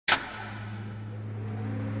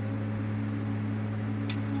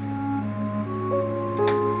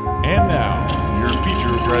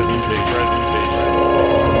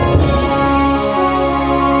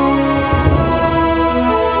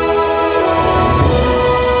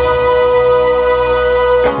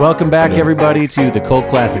Welcome back, everybody, to the Cult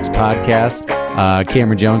Classics Podcast.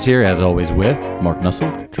 Cameron Jones here, as always, with Mark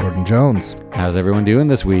Nussel, Jordan Jones. How's everyone doing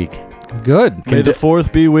this week? Good. May the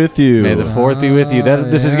 4th be with you. May the 4th be with you.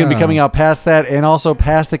 This is going to be coming out past that and also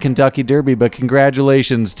past the Kentucky Derby, but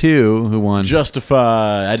congratulations to who won?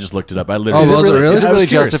 Justified. I just looked it up. I literally. Oh, was it really? Is it I was really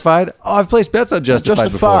curious. Justified? Oh, I've placed bets on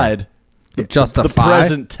Justified before. Justify. The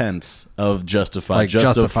present tense of Justified. Like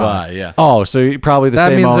Justify, yeah. Oh, so probably the That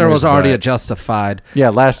same means there owners, was already but- a Justified. Yeah,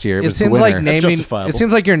 last year it was the seems winner. like That's naming. justifiable. It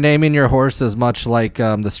seems like you're naming your horse as much like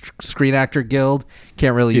the Screen Actor Guild.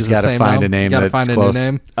 Can't really He's use the gotta same find name. a name You gotta that's find close. a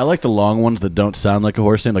new name. I like the long ones that don't sound like a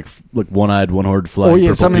horse name, like one-eyed, one-horned flying. Oh yeah,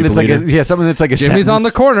 purple something that's people like eater. something that's like a Jimmy's on the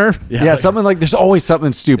sentence. corner. Yeah, something like there's always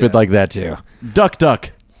something stupid like that too. Duck, duck.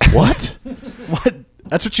 What? What?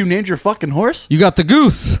 That's what you named your fucking horse? You got the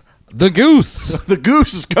goose. The goose. The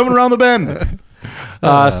goose is coming around the bend.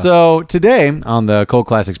 So today on the Cult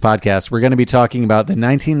Classics Podcast, we're going to be talking about the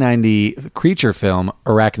 1990 creature film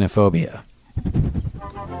Arachnophobia.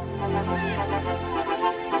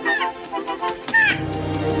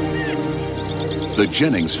 The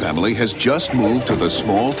Jennings family has just moved to the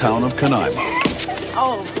small town of Canaima.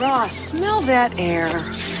 Oh, Ross, smell that air.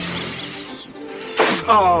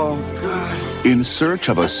 Oh, God. In search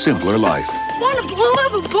of a simpler life. Want to blow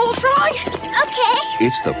up a bullfrog? Okay.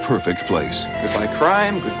 It's the perfect place, Goodbye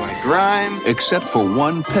crime, goodbye grime. except for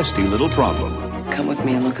one pesky little problem. Come with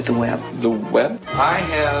me and look at the web. The web? I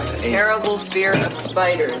have a terrible fear of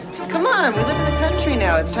spiders. Come on, we live in the country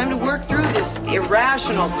now. It's time to work through this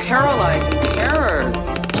irrational, paralyzing terror.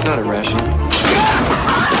 It's not irrational.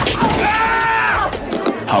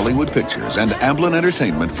 Hollywood Pictures and Amblin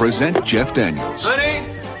Entertainment present Jeff Daniels Honey,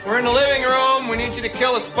 we're in the living room. We need you to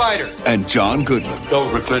kill a spider. and John Goodman. Bill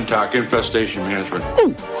McClintock, Infestation Management.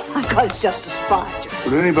 I thought it's just a spider.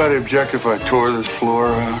 Would anybody object if I tore this floor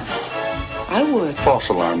out? I would. False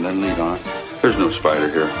alarm, then lead on. There's no spider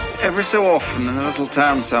here. Every so often in a little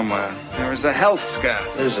town somewhere, there is a health scare.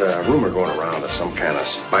 There's a rumor going around that some kind of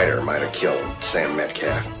spider might have killed Sam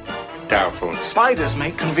Metcalf. Doubtful. Spiders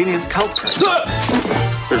make convenient culprits.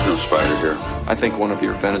 There's no spider here. I think one of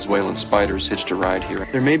your Venezuelan spiders hitched a ride here.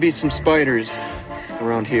 There may be some spiders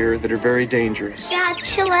around here that are very dangerous. Dad,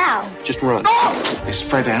 chill out. Just run. They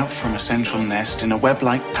spread out from a central nest in a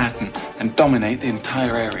web-like pattern and dominate the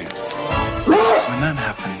entire area. When that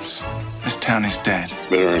happens, this town is dead.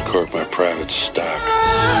 Better uncork my private stock.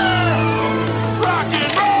 Rock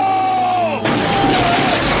and roll!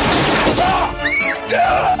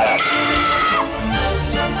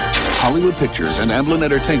 Hollywood Pictures and Amblin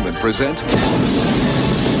Entertainment present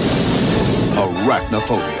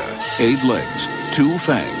Arachnophobia. 8 legs, 2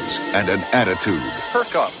 fangs, and an attitude.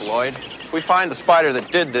 Perk up, Lloyd. If we find the spider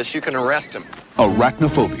that did this, you can arrest him.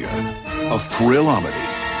 Arachnophobia, a thrill-omedy.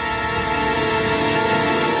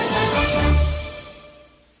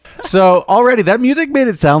 So already that music made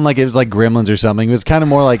it sound like it was like Gremlins or something. It was kind of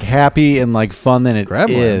more like happy and like fun than it Gremlins.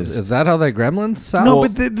 is. Is that how they Gremlins sound? No,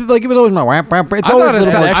 but like it was always my whap, whap, it's I always thought it a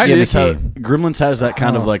little sounded- more Actually, it's how, gimmicky. Gremlins has that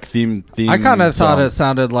kind of like theme. I kind of thought song. it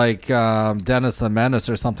sounded like Dennis the Menace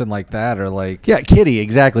or something like that, or like Yeah, Kitty,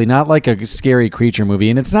 exactly. Not like a scary creature movie.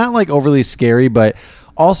 And it's not like overly scary, but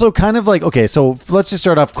also kind of like, okay, so let's just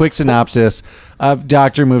start off. Quick synopsis.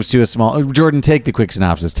 Doctor moves to a small... Jordan, take the quick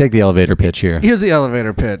synopsis. Take the elevator pitch here. Here's the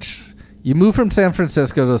elevator pitch. You move from San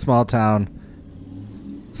Francisco to a small town.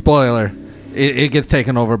 Spoiler, it gets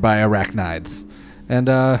taken over by arachnids. And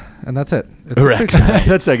that's it. It's a creature.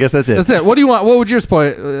 I guess that's it. That's it. What do you want? What would your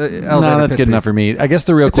elevator No, that's pitch good be? enough for me. I guess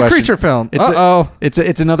the real It's a question... creature film. Uh-oh.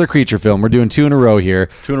 It's another creature film. We're doing 2 in a row here.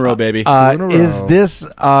 2 in a row, baby. in a row. Is this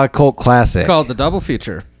a cult classic? Called the double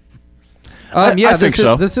feature. I think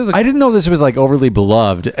so. This is. I didn't know this was like overly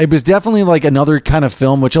beloved. It was definitely like another kind of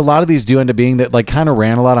film, which a lot of these do end up being that like kind of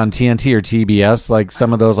ran a lot on TNT or TBS, like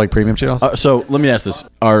some of those like premium channels. So let me ask this: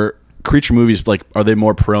 are creature movies are they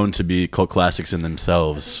more prone to be cult classics in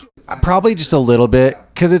themselves? Probably just a little bit,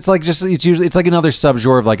 because it's like another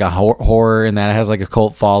subgenre of like a horror, and that it has like a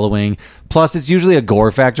cult following. Plus, it's usually a gore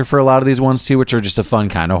factor for a lot of these ones too, which are just a fun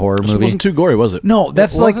kind of horror movie. It wasn't too gory, was it? No,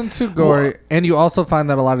 that's it like wasn't too gory, and you also find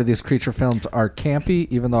that a lot of these creature films are campy,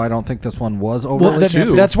 even though I don't think this one was overly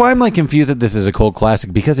campy. That's why I'm like confused that this is a cult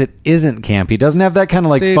classic, because it isn't campy. It doesn't have that kind of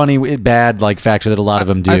like funny bad like factor that a lot of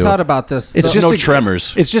them do. I thought about this. It's just no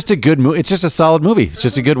Tremors. It's just a good movie. It's just a solid movie. It's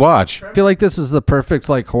just a good watch. I feel like this is the perfect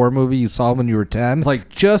like horror movie you saw when you were 10. It's like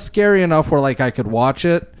just scary enough where like I could watch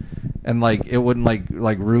it and like it wouldn't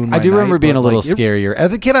like ruin. My I do remember night, being but, a little like, it- scarier.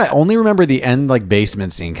 As a kid, I only remember the end like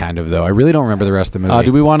basement scene kind of though. I really don't remember the rest of the movie.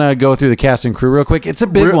 Do we want to go through the cast and crew real quick? It's a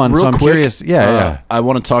big one, so I'm curious. Yeah. I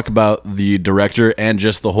want to talk about the director and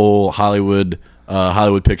just the whole Hollywood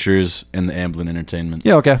Pictures and the Amblin Entertainment.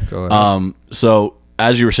 Yeah, okay. Go ahead. So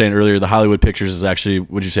as you were saying earlier, the Hollywood Pictures is actually,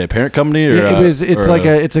 would you say, a parent company or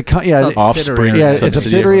offspring? Yeah, it's a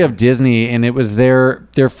subsidiary of Disney, and it was their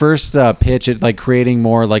first pitch at like creating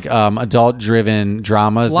more like adult driven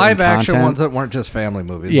dramas, live and action content. ones that weren't just family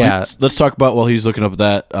movies. Yeah. Let's talk about, while he's looking up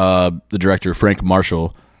that, the director Frank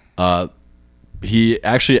Marshall. He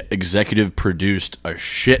actually executive produced a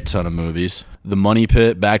shit ton of movies: The Money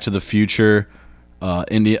Pit, Back to the Future,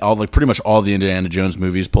 pretty much all the Indiana Jones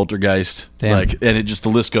movies, Poltergeist, Damn. and it just, the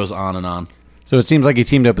list goes on and on. So it seems like he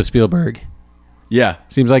teamed up with Spielberg. Yeah,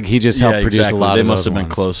 seems like he just helped produce exactly. a lot They of must those have been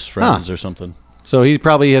ones. close friends or something. So he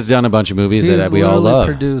probably has done a bunch of movies He's that we all literally love.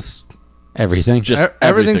 produced Everything. Just everything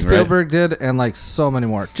everything, right? Spielberg did, and like so many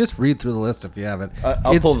more. Just read through the list if you haven't.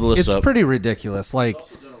 I'll pull the list it's up. It's pretty ridiculous. Like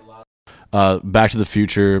Back to the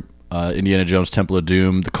Future, Indiana Jones, Temple of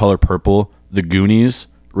Doom, The Color Purple, The Goonies,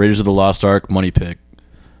 Raiders of the Lost Ark, Money Pit,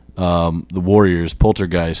 The Warriors,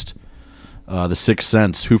 Poltergeist, The Sixth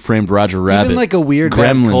Sense, Who Framed Roger Rabbit, Even like a weird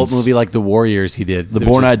bad Gremlins, cult movie like The Warriors he did. The They're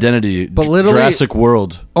Bourne just- Identity, But literally- Jurassic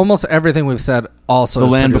World, almost everything we've said also The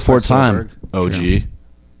is Land produced Before by Time, Spielberg. OG,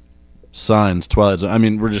 Signs, Twilight Zone. I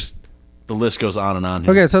mean, the list goes on and on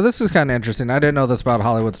here. Okay, so this is kind of interesting. I didn't know this about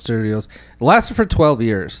Hollywood Studios. It lasted for 12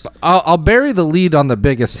 years. I'll bury the lead on the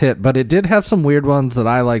biggest hit, but it did have some weird ones that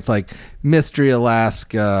I liked, like Mystery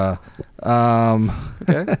Alaska.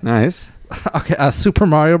 Okay, nice. Okay, Super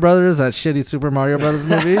Mario Brothers, that shitty Super Mario Brothers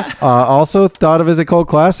movie. Also thought of as a cult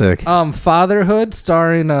classic. Fatherhood,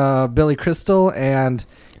 starring Billy Crystal, and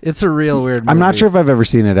it's a real weird movie. I'm not sure if I've ever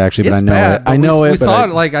seen it actually, but It's I know bad, it. but I know we it. but saw I-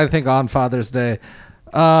 it like I think on Father's Day.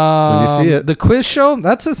 when you see it. The Quiz Show,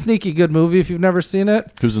 that's a sneaky good movie if you've never seen it.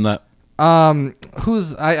 Who's in that?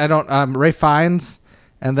 I don't Ray Fiennes,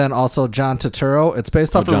 and then also John Turturro. It's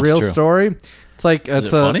based off a John real Turturro. story. It's like Is it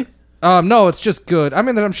funny? No, it's just good. I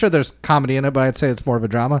mean, I'm sure there's comedy in it, but I'd say it's more of a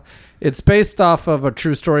drama. It's based off of a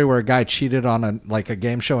true story where a guy cheated on a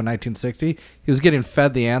game show in 1960. He was getting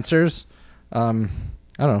fed the answers. I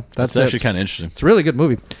don't know. That's it. actually kind of interesting. It's a really good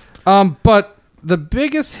movie. But the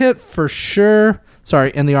biggest hit for sure.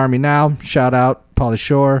 Sorry, In the Army Now. Shout out Pauly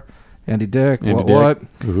Shore, Andy Dick. Andy What? Dick.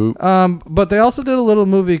 Woohoo. But they also did a little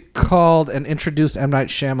movie called and introduced M. Night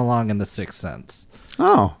Shyamalan in The Sixth Sense.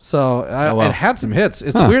 Oh. So wow. it had some hits.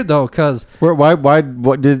 It's weird though because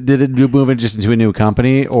What did it move it just into a new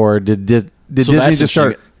company, or did Disney that's just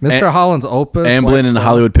start? Mr. Holland's Opus, Amblin White and Swan,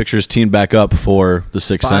 Hollywood Pictures teamed back up for The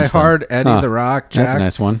Sixth Spy Sense. then. Hard, Eddie Huh. the Rock, Jack. That's a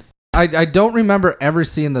nice one. I don't remember ever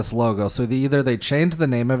seeing this logo. So either they changed the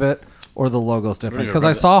name of it or the logo's different. Because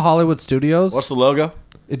I saw Hollywood Studios. What's the logo?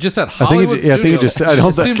 It just said I think Hollywood it, yeah, I think it Studios. just. I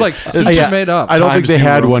don't It seemed like super made up. I don't think Times they New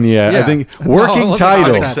had Roman. one yet. Yeah. I think No, working it looked title.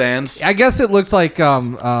 like Comic that. Sans. I guess it looked like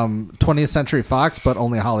 20th Century Fox, but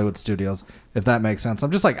only Hollywood Studios, if that makes sense.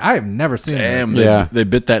 I'm just like, I have never seen Damn, this. Yeah. they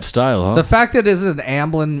bit that style, huh? The fact that it is an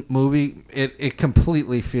Amblin movie, it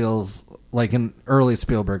completely feels like an early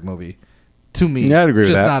Spielberg movie to me. Yeah, I'd agree with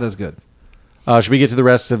just that. not as good. Should we get to the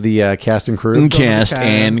rest of the cast and crew? Cast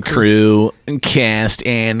and crew. Cast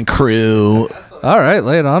and crew. All right,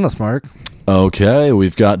 lay it on us, Mark. Okay,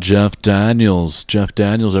 we've got Jeff Daniels. Jeff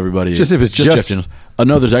Daniels, everybody. Just if it's Jeff just- Daniels.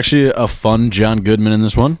 No, there's actually a fun John Goodman in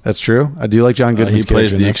this one. That's true. I do like John He Goodman's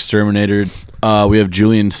plays character the in this. exterminator. We have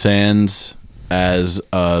Julian Sands as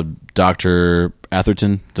Dr.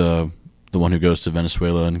 Atherton, the one who goes to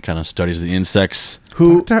Venezuela and kind of studies the insects.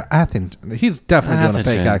 Dr. Atherton. He's definitely doing a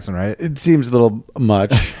fake Atherton. accent, right? It seems a little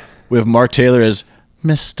much. We have Mark Taylor as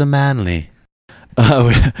Mr. Manley.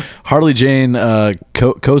 Harley Jane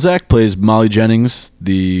Kozak plays Molly Jennings,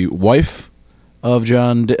 the wife of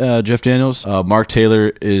Jeff Daniels. Mark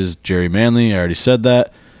Taylor is Jerry Manley. I already said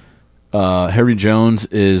that. Harry Jones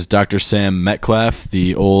is Dr. Sam Metcalf,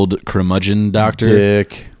 the old curmudgeon doctor.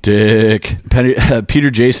 Dick. Peter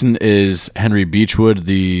Jason is Henry Beechwood,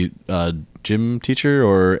 the gym teacher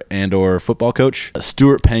or football coach.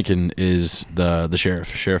 Stuart Pankin is the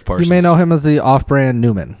Sheriff Parsons. You may know him as the off-brand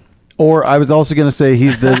Newman. Or I was also going to say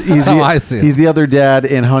he's I see. he's the other dad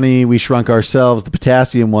in Honey We Shrunk Ourselves, the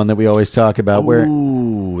potassium one that we always talk about.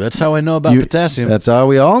 Ooh, that's how I know about potassium. That's how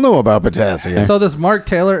we all know about potassium. So this Mark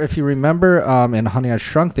Taylor, if you remember in Honey I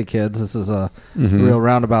Shrunk the Kids, this is a real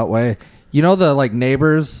roundabout way. You know the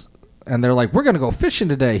neighbors, and they're like, "We're gonna go fishing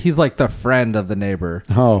today." He's like the friend of the neighbor.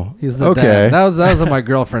 Oh, He's the okay. dad. That was my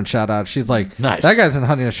girlfriend. Shout out. She's like, Nice. That guy's in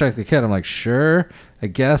Honey I Shrunk the Kid. I'm like, sure, I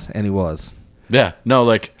guess, and he was. Yeah, no,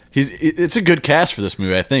 like It's a good cast for this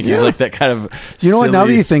movie, I think. He's like that kind of. You know what? Now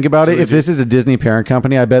that you think about it, if silly this is a Disney parent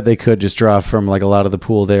company, I bet they could just draw from like a lot of the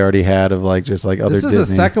pool they already had of like just like other. This is Disney.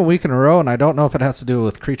 the second week in a row, and I don't know if it has to do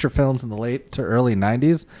with creature films in the late to early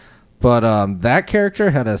 '90s, but that character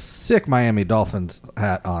had a sick Miami Dolphins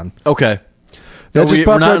hat on. Okay. That just We're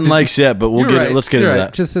popped not up in to- likes yet, but we'll You're get right. it. Let's get You're into right.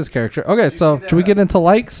 that. Just his character. Okay, so should we get into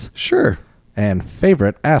likes Sure. and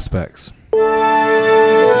favorite aspects?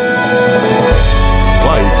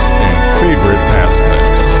 Likes and favorite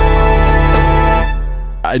aspects.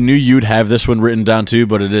 I knew you'd have this one written down too,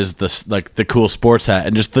 but it is the cool sports hat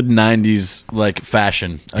and just the '90s like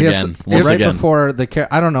fashion again. Once right again, before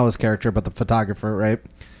I don't know his character, but the photographer, right?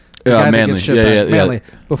 The Yeah, guy that Manly. gets shipped Yeah, back. yeah. Manly.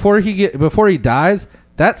 Before he dies,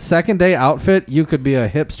 that second day outfit, you could be a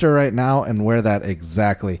hipster right now and wear that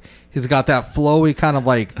exactly. He's got that flowy kind of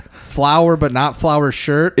like flower but not flower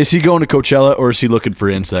shirt. is he going to Coachella or is he looking for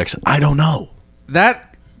insects? I don't know.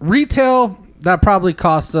 That retail, that probably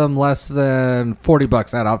cost him less than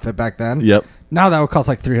 $40 that outfit back then. Yep. Now that would cost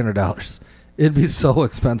like $300. It'd be so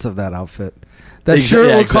expensive, that outfit. That Exa- shirt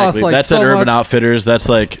yeah, would cost exactly. like That's so at Urban much. Outfitters. That's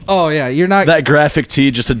like Oh yeah, you're not that graphic tee,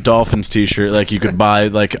 just a Dolphins T-shirt, like you could buy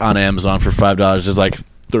like on Amazon for $5. Is like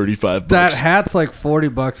 $35. That hat's like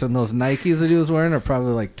 $40, and those Nikes that he was wearing are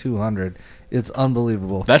probably like $200. It's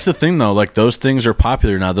unbelievable. That's the thing, though. Like those things are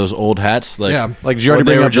popular now. Those old hats, like Yeah. Like, did you already or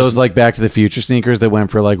they bring were up those like Back to the Future sneakers that went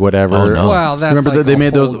for like whatever? Oh, no. Well, that's remember like that they a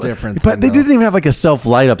made whole those different but thing, they though. didn't even have like a self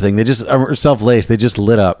light up thing. They just self laced. They just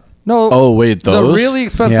lit up. No. Oh, wait, the those? really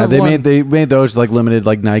expensive Yeah, one. they made those like limited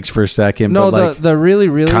like Nikes for a second. No, but, like, the really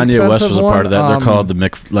Kanye expensive West was a part of that. one, They're called the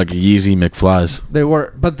Yeezy McFlies. They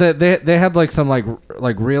were, but they had like some like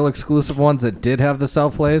real exclusive ones that did have the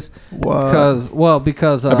self lace.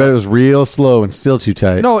 Because I bet it was real slow and still too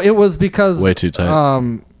tight. no, it was because Way too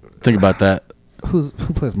tight. Think about that. Who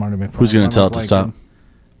plays Marty McFly? Who's going I'm to tell it to blanking. stop?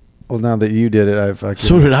 Well, now that you did it, I fucking.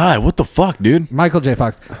 So did I. What the fuck, dude? Michael J.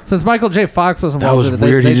 Fox. Since Michael J. Fox was That involved was with it,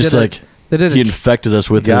 weird. They He just did like they did he a- infected us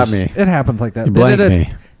with got his. me. It happens like that. You blanked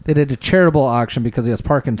me. They did a charitable auction because he has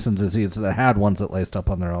Parkinson's disease that had ones that laced up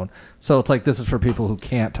on their own. So it's like this is for people who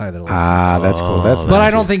can't tie their laces. Ah, that's cool. That's But I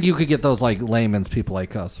nice. don't think you could get those like layman's people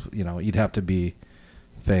like us. You know, you'd have to be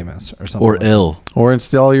famous or something. Or like ill. Or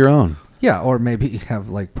install your own. that. Yeah, or maybe have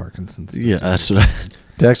like Parkinson's disease. Yeah, that's what I.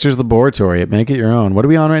 Dexter's Laboratory. Make it your own. What are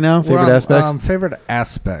we on right now? We're Favorite on, aspects? favorite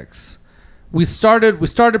aspects. We started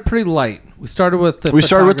pretty light. We started with the We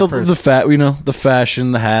started with photographers. the fat, the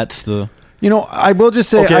fashion, the hats, the. You know, I will just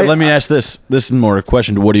say. Okay, let me ask this. This is more a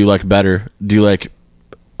question. What do you like better? Do you like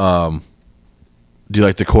the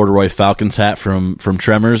corduroy Falcons hat from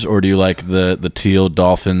Tremors, or do you like the teal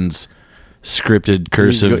Dolphins scripted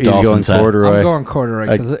cursive he's Dolphins going hat? corduroy. I'm going corduroy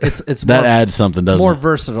because it's That more, adds something, it's doesn't more it?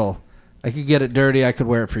 versatile. I could get it dirty. I could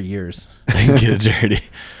wear it for years. I can get it dirty.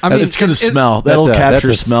 I mean, it's gonna it- smell. That'll that's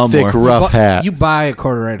capture a smell thick, more. rough hat. You buy a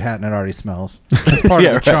corduroy hat and it already smells. That's part Yeah,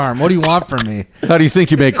 of the right. charm. What do you want from me? How do you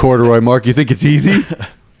think you make corduroy, Mark? You think it's easy?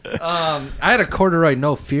 I had a corduroy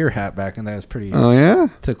no fear hat back in there. It was pretty. Oh yeah.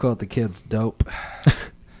 To quote the kids, dope.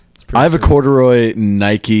 I have a corduroy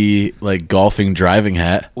Nike like golfing driving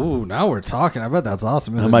hat. Ooh, now we're talking. I bet that's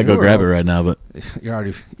awesome. Is I it might new go or grab it old? right now, but You're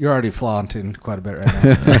already flaunting quite a bit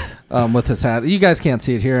right now with this hat. You guys can't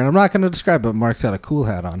see it here, and I'm not going to describe it. Mark's got a cool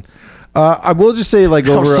hat on. I will just say, like, it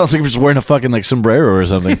over. sounds like we're just wearing a fucking like sombrero or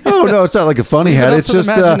something. Oh no, it's not like a funny Leave it hat. up It's to the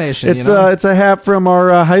just imagination, it's you know? it's a hat from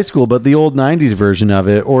our high school, but the old '90s version of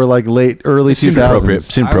it, or like early Seemed 2000s. appropriate.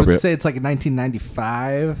 Seemed I would appropriate. say it's like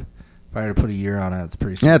 1995. If I were to put a year on it, it's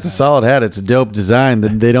pretty. Yeah, it's a sweet. solid hat. It's a dope design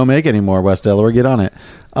that they don't make anymore. West Delaware, get on it.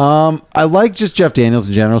 I like just Jeff Daniels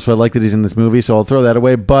in general, so I like that he's in this movie. So I'll throw that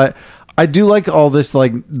away. But I do like all this,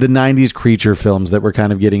 like the '90s creature films that we're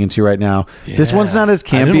kind of getting into right now. This one's not as I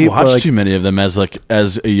campy. didn't but, watch like, too many of them as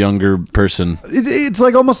a younger person. it's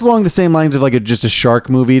like almost along the same lines of like just a shark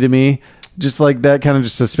movie to me. Just like that kind of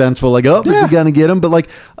just suspenseful, like, oh, it's gonna get him. But like,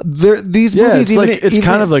 these Yeah, movies, it's even like it's even-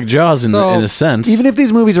 kind of like Jaws in a sense. Even if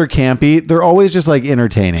these movies are campy, they're always just like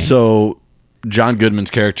entertaining. So, John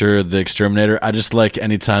Goodman's character, the exterminator, I just like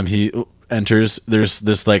anytime he enters, there's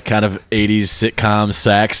this like kind of 80s sitcom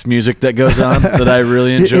sax music that goes on that I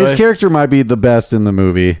really enjoy. His character might be the best in the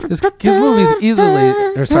movie. His movie's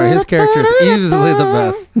his character is easily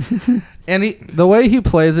the best. And the way he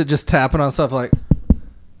plays it, just tapping on stuff like.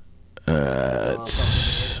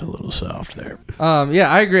 It's a little soft there. Yeah,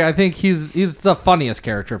 I agree. I think he's the funniest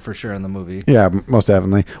character for sure in the movie. Yeah, most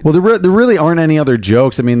definitely. Well, there really aren't any other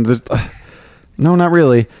jokes. I mean, no, not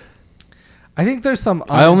really. I think there's some.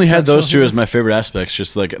 I only had those two unintentional- as my favorite aspects.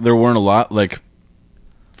 Just like there weren't a lot. Like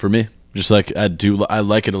for me, just like I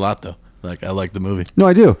like it a lot though. Like, I like the movie. No,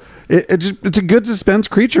 I do. It's a good suspense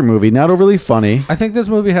creature movie. Not overly funny. I think this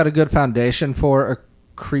movie had a good foundation for a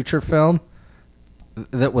creature film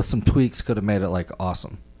that with some tweaks could have made it like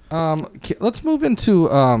awesome. Let's move into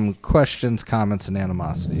questions, comments, and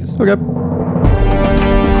animosities. Okay.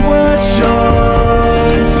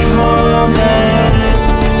 Questions,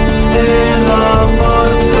 comments,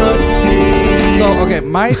 animosity. So, okay,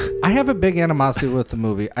 I have a big animosity with the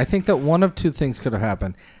movie. I think that one of two things could have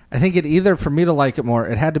happened. I think it either, for me to like it more,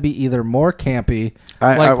 it had to be either more campy.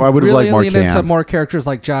 I would have liked more lean into camp. more characters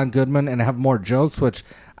like John Goodman and have more jokes, which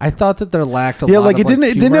I thought that there lacked a Yeah, lot like of it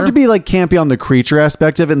didn't humor. have to be like campy on the creature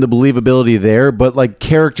aspect of it and the believability there, but like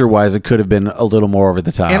character wise, it could have been a little more over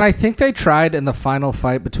the top. And I think they tried in the final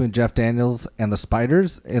fight between Jeff Daniels and the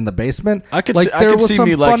spiders in the basement. I could like see- I there could was see some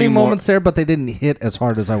me funny liking more- moments there, but they didn't hit as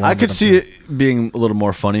hard as I wanted. I could them see to. it being a little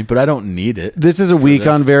more funny, but I don't need it. This is a week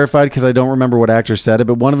on Verified because I don't remember what actor said it,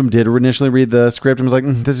 but one of them did initially read the script and was like,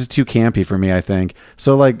 "This is too campy for me." I think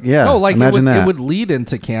so. Like, yeah, Oh, like imagine it that. would lead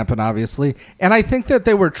into camp, and obviously, and I think that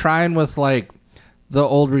they were trying with like the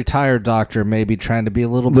old retired doctor, maybe trying to be a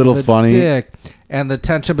little bit of a funny. dick, and the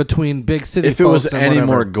tension between big city. If it was folks and any whatever.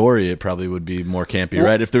 more gory, it probably would be more campy, Well,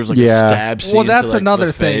 right? If there's like yeah. a stab scene, Well, that's to, like, another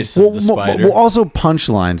the thing. face of the spider. well, also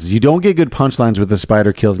punchlines. You don't get good punchlines with the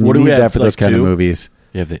spider kills, and What do you we need have, that for like those kind of two? movies.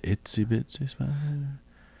 You have the itsy bitsy spider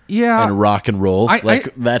yeah, and rock and roll.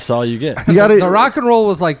 That's all you get. You gotta, the rock and roll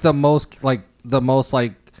was like the most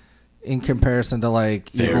in comparison to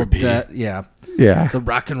like Evil Therapy. Dead. Yeah. Yeah. The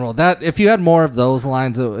rock and roll. That if you had more of those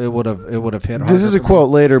lines, it would have hit harder. This is a for me. quote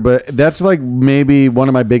later, but that's like maybe one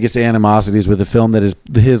of my biggest animosities with the film. That is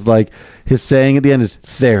his saying at the end is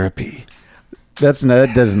therapy.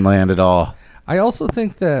 That doesn't land at all. I also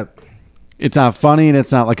think that It's not funny and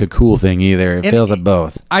it's not like a cool thing either. It And fails at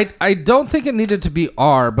both. I don't think it needed to be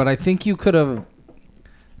R, but I think you could have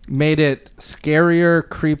made it scarier,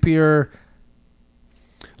 creepier.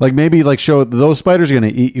 Like maybe like show those spiders are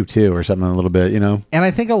going to eat you too or something a little bit, you know? And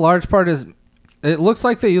I think a large part is it looks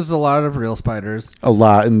like they used a lot of real spiders. A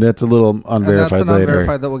lot, and that's a little And unverified that's an later.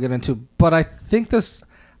 unverified that we'll get into. But I think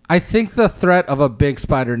the threat of a big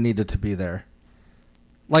spider needed to be there.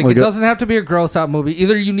 Like Like it a- doesn't have to be a gross out movie.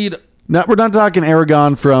 Either you need We're not talking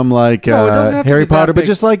Aragon from like No, it doesn't have to Harry be that Potter, but big.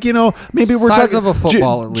 just like, you know, maybe we're Size talking of a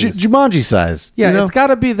football at least. Jumanji size. Yeah, you know? it's got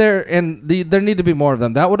to be there, and there need to be more of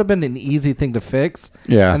them. That would have been an easy thing to fix.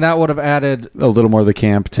 Yeah. and that would have added a little more of the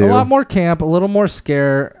camp too. a lot more camp, a little more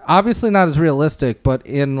scare. Obviously, not as realistic, but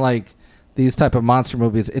in like these type of monster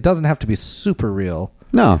movies, it doesn't have to be super real.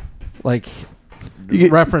 No, Like You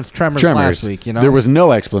get- reference Tremors last week. You know, there was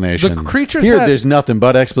no explanation. The creatures here, had- there's nothing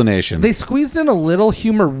but explanation. they squeezed in a little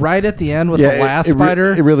humor right at the end with Yeah, the last it re-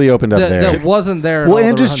 spider. it really opened up there. That wasn't there. in Well, all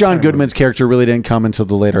and the just Hunt John Turner Goodman's character really didn't come until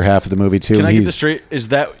the later half of the movie too. Can and I get he's- this straight? Is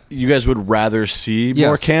that you guys would rather see Yes.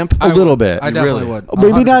 more camp? A little bit. I definitely would.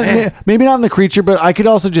 Maybe not. 100%. Maybe not in the creature, but I could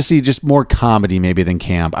also just see just more comedy maybe than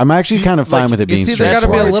camp. I'm actually kind of fine with it being It's either got to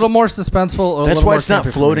be a straightforward. little more suspenseful. Or a That's little why more it's not campy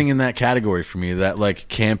for floating me. in that category for me. That like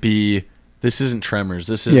campy. This isn't Tremors.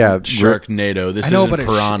 This isn't Yeah, Sharknado. This I know, isn't but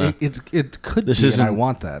Piranha. it could This be, and isn't I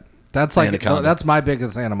want that. That's like Anaconda. that's my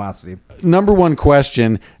biggest animosity. Number one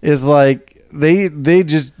question is like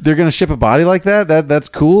they're gonna ship a body like that. That's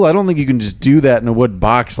cool. I don't think you can just do that in a wood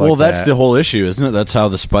box like that. Well, that's the whole issue, isn't it? That's how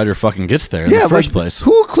the spider fucking gets there in the first like, place.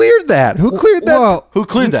 Who cleared that? Who cleared that? Well, Who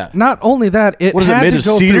cleared that? Not only that, it What is it, had made to of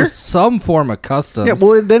go cedar? through some form of customs. Yeah,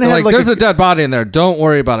 well, then it They're had like, like there's a- a dead body in there. Don't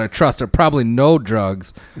worry about it. Trust it. Probably no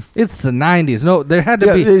drugs. It's the 90s. No, there had to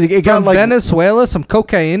Yeah, be it got from like- Venezuela some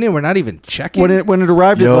cocaine, and we're not even checking. when it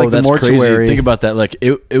arrived Yo, at like the that's mortuary. crazy. Think about that. Like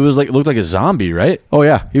it was like it looked like a zombie, right? Oh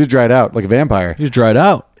yeah, he was dried out like a vampire. He was dried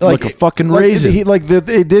out like a fucking raisin.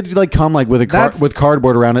 It did like come like with That's- with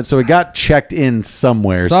cardboard around it, so it got checked in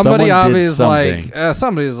somewhere. Somebody Someone did obviously something.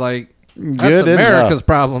 somebody's like, that's Good America's enough.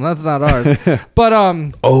 problem. That's not ours. But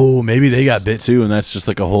Oh, maybe they got bit too, and that's just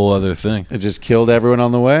like a whole other thing. It just killed everyone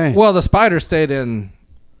on the way. well, the spider stayed in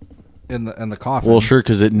the coffin. Well, sure,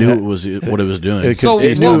 because it knew it was what it was doing. It could So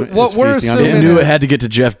feast what- on- what it's we're feasting on assuming It it. knew is- it had to get to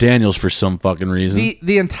Jeff Daniels for some fucking reason.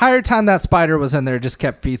 the entire time that spider was in there, it just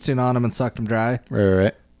kept feasting on him and sucked him dry.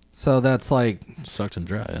 Right. So that's like, Sucked him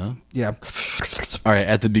dry, huh? yeah. All right,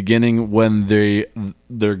 at the beginning when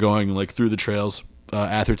they're going like through the trails,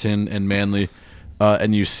 Atherton and Manley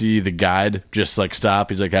and you see the guide just like stop.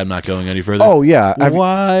 He's like, I'm not going any further. Oh, yeah.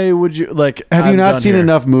 Why would you like? Have you not seen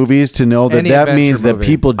enough movies to know that Any that adventure means that movie.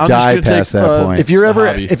 people I'm just die gonna past take, that point? If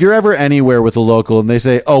you're ever anywhere with a local and they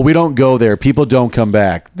say, "Oh, we don't go there," people don't come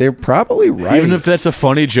back. They're probably right. Even if that's a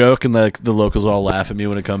funny joke and like the locals all laugh at me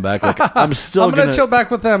when I come back, like I'm still I'm gonna chill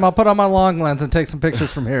back with them. I'll put on my long lens and take some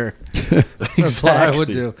pictures from here. That's what I would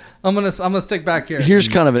do. I'm gonna stick back here. Here's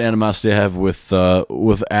kind of an animosity I have with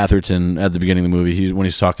Atherton at the beginning of the movie. When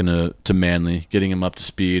he's talking to Manly, getting him up to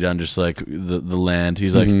speed on just like the land.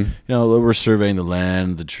 He's like, you know, we're surveying the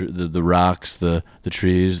land, the rocks, the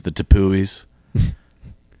trees, the tapuis.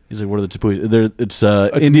 He's like, what are the tapuis? It's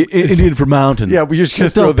Indian for mountain. Yeah, we're just gonna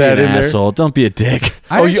Don't throw be that an in there. asshole. Don't be a dick.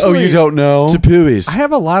 You don't know? Tapuis. I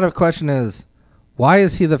have a lot of questions. Why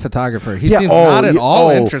is he the photographer? He Yeah, seems not at all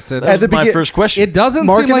interested. That's my first question. It doesn't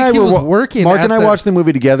seem like he was working. Mark and I watched the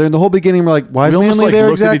movie together, and the whole beginning we're like, "Why is We almost Manly like there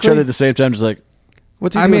looked exactly?" at each other at the same time, just like,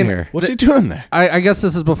 What's he doing here? What's he doing there? I guess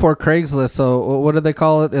this is before Craigslist. So what did they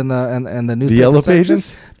call it in the newspaper? The Yellow section?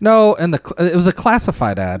 Pages? No, and it was a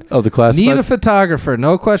classified ad. Oh, the classified. Need a photographer.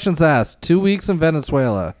 No questions asked. 2 weeks in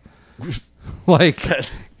Venezuela. Like,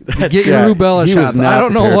 get your rubella he shots. was not I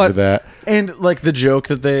don't know prepared what. for that. And like the joke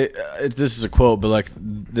that they, this is a quote, but like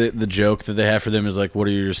the joke that they have for them is like,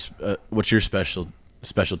 what's your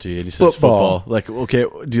specialty? And he says football. Like, okay,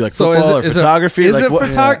 do you like football or photography? Is like, it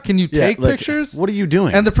photography? Can you take like, pictures? What are you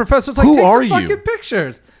doing? And the professor's like, Who take are some you? fucking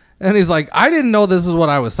pictures. And he's like, I didn't know this is what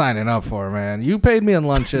I was signing up for, man. You paid me in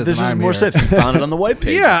lunches. This and is I'm more here. sense. You found it on the white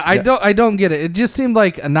pages. Yeah, I don't get it. It just seemed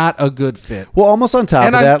like not a good fit. Well, almost on top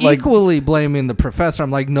And of I'm that, like, equally blaming the professor.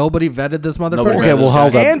 I'm like, nobody vetted this motherfucker. Nobody okay, well,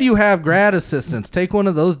 hold up. And you have grad assistants. Take one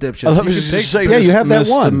of those dipshits. You can take- Yeah, you have that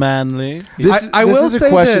Mr. one. Manly. This I will is a say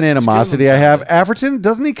question that- animosity I have. Atherton,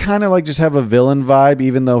 doesn't he kind of like just have a villain vibe,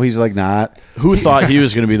 even though he's like not? Who thought he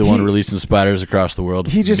was going to be the one releasing spiders across the world?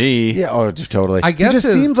 He just Me. yeah, oh, totally. I guess he just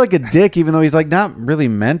his- seems like a dick, even though he's like not really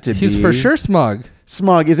meant to be. He's for sure smug.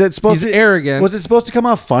 Smug. Is it supposed He's to be arrogant. Was it supposed to come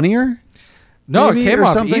off funnier? No, Maybe, it came or off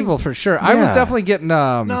something? evil for sure. I was Yeah. definitely getting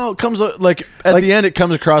No, it comes like at the end. It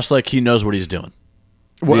comes across like he knows what he's doing.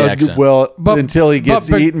 The accent. But- until he gets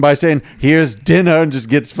but- eaten by saying, "Here's dinner," and just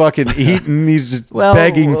gets fucking eaten. He's just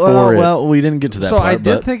begging for it. Well, we didn't get to that. So part, I did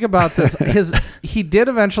but think about this. He did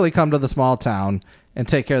eventually come to the small town and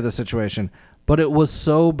take care of the situation, but it was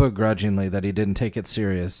so begrudgingly that he didn't take it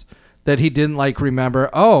serious. That he didn't like remember.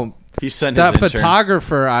 Oh, he sent that his intern.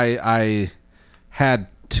 photographer I had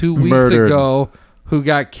 2 weeks Murdered. ago who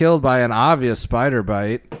got killed by an obvious spider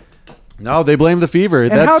bite. No, they blame the fever.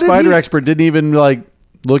 And That how did spider he- expert didn't even like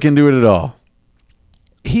look into it at all.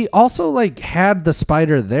 He also like had the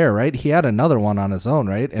spider there, right? He had another one on his own,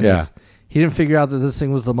 right? And Yeah. he didn't figure out that this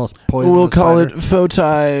thing was the most poisonous. we'll call spider. it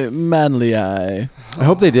Photi Manly Eye. I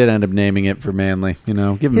hope they did end up naming it for Manly. You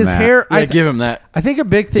know, give him His that. hair. Yeah, give him that. I think a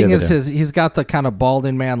big thing Give it is to his. He's got the kind of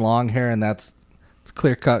balding man long hair, and that's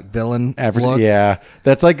clear cut villain look. Yeah,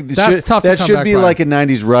 that's like That's tough to that come should back be by. like a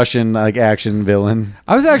 '90s Russian like action villain.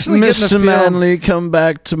 I was actually getting the Mr. feel Manly, come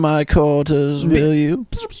back to my quarters, will you?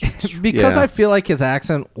 because Yeah. I feel like his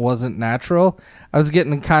accent wasn't natural. I was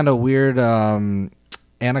getting kind of weird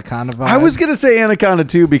Anaconda vibe. I was gonna say Anaconda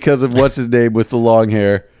too because of what's his name with the long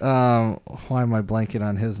hair. Why am I blanking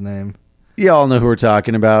on his name? Y'all know who we're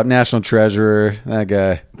talking about. National Treasurer, that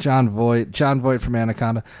guy. John Voight from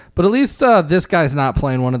Anaconda. But at least this guy's not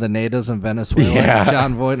playing one of the natives in Venezuela. Yeah.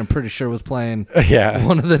 John Voight, I'm pretty sure, was playing Yeah.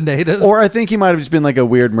 one of the natives. Or I think he might have just been like a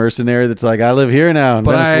weird mercenary that's like, I live here now in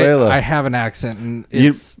but Venezuela. I have an accent, and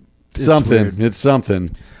it's something. weird. It's something.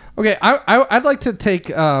 Okay, I'd like to take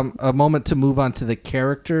a moment to move on to the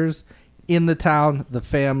characters in the town, the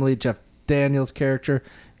family, Jeff Daniels' character.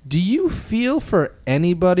 Do you feel for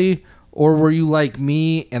anybody, or were you like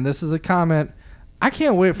me, and this is a comment, I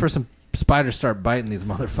can't wait for some spiders start biting these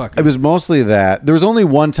motherfuckers. It was mostly that. There was only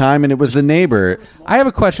one time, and it was the neighbor. I have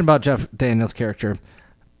a question about Jeff Daniels' character.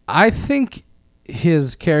 I think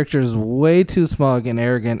his character is way too smug and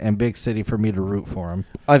arrogant and big city for me to root for him.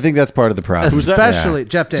 I think that's part of the problem. Especially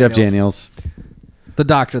Jeff Daniels. Jeff Daniels. The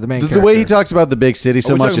doctor, the main The character. way he talks about the big city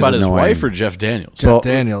so Are we much talking is about his annoying. wife or Jeff Daniels? Jeff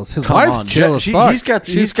Daniels. His Come wife's on, chill as fuck.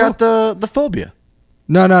 He's got the phobia.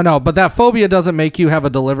 No. But that phobia doesn't make you have a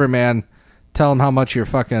delivery man tell him how much your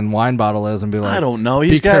fucking wine bottle is and be like, I don't know. "Be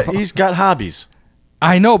He's careful." got hobbies.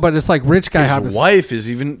 I know, but it's like rich guy His hobbies. wife is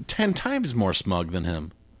even 10 times more smug than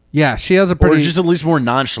him. Yeah, she has a Or pretty. just at least more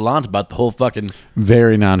nonchalant about the whole fucking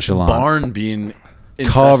Very nonchalant. barn being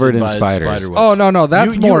Covered infested in by spiders. spider webs. Oh no,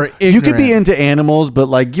 that's more. You could be ignorant. into animals, but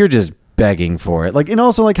like you're just begging for it. Like, and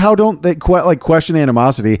also, like, how don't they question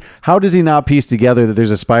animosity? How does he not piece together that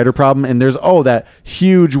there's a spider problem and there's that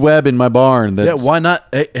huge web in my barn? That's, why not?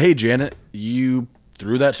 Hey, Janet, you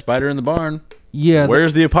threw that spider in the barn. Yeah.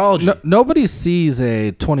 Where's the apology? Nobody sees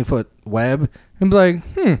a 20-foot web and be like,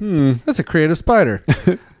 that's a creative spider.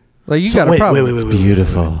 Like, you got a problem. It's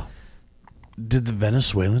beautiful. Did the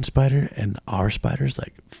Venezuelan spider and our spiders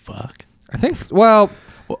fuck? I think. Well,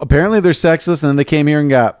 apparently they're sexless, and then they came here and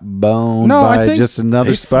got boned by just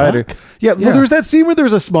another spider. Fuck? Yeah, well, there was that scene where there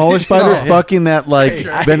was a smaller spider fucking that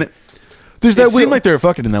There's that seemed like they were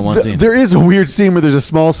fucking in that one scene. There is a weird scene where there's a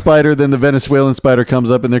small spider, then the Venezuelan spider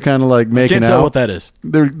comes up, and they're kind of like making Can't out. tell what that is.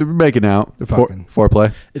 They're making out.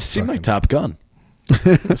 Foreplay. It seemed like Top Gun.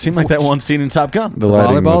 It seemed like that one scene in Top Gun. The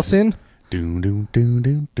volleyball scene. Yeah,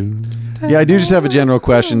 I do just have a general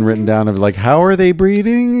question written down of how are they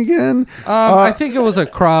breeding again? I think it was a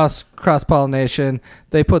cross pollination.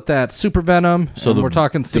 They put that super venom. So we're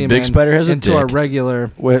talking semen big spider has a into dick. our regular.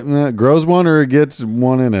 Wait, grows one or it gets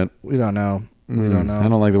one in it? We don't know. We don't know. I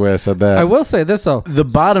don't like the way I said that. I will say this though: the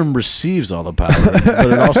bottom receives all the power, but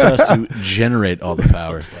it also has to generate all the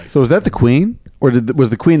power. So is that the queen, or was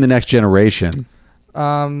the queen the next generation?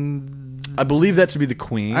 I believe that to be the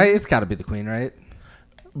queen. It's got to be the queen, right?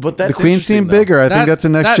 But that's the queen seemed bigger. I think that's a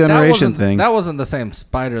next generation thing. That wasn't the same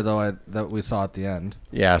spider though that we saw at the end.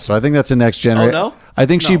 Yeah, so I think that's the next generation. Oh, no? I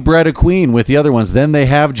think she bred a queen with the other ones. Then they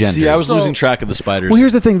have genders. See, I was losing track of the spiders. Well,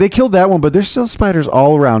 here's the thing: they killed that one, but there's still spiders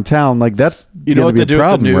all around town. Like that's you know what they do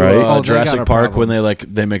problem, with the new right? Jurassic Park when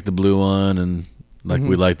they make the blue one and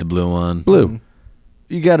we like the blue one. Blue.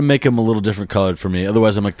 You got to make them a little different colored for me.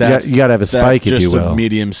 Otherwise, I'm like, you got to have a spike, if you will. Just a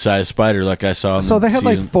medium-sized spider like I saw. So they had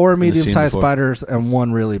 4 medium-sized spiders and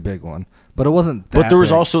 1 really big one, but it wasn't that But there was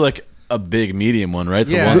big. also a big medium one, right?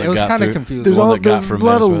 The Yeah, one that it was got kind of through. confusing. There's The one a that got lot from of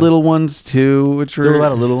Venezuela. little ones too, which were There were a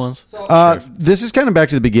lot of little ones. This is kind of back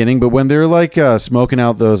to the beginning, but when they're smoking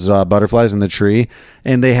out those butterflies in the tree,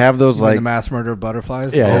 and they have those the mass murder of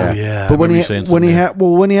butterflies. Yeah, yeah. But when he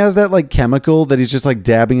has that chemical that he's just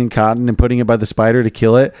dabbing in cotton and putting it by the spider to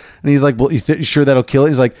kill it, and he's like, "Well, you sure that'll kill it?"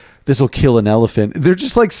 He's like, "This will kill an elephant." They're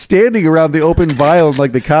just standing around the open vial,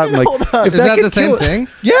 the cotton. If Is that the same thing?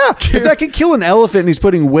 Yeah, if that could kill an elephant, and he's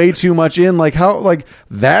putting way too much in.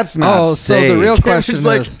 That's not safe. So the real question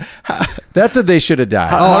is, that's what they should have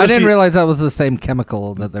died. I didn't realize that was the same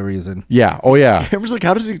chemical that they were using. Yeah. Oh yeah. Cameron's like,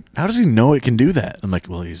 how does he know it can do that? I'm like,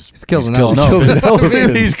 well, he's killed an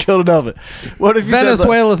elephant. He's killed an elephant. What if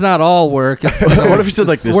Venezuela's not all work? It's, what if he said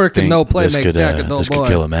this work and thing, no play this makes could, Jack a dull this boy. could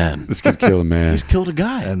kill a man. This could kill a man. He's killed a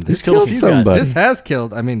guy. And he's killed a few somebody. This has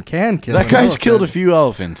killed. Can kill. That guy's killed a few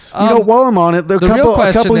elephants. While I'm on it, a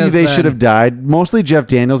couple of they should have died. Mostly Jeff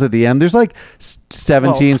Daniels at the end. There's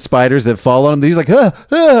 17 spiders that fall on him. He's like,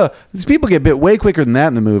 these people get bit way quicker than that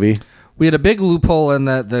in the movie. We had a big loophole in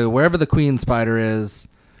that wherever the queen spider is,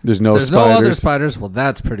 there's no spiders. No other spiders. Well,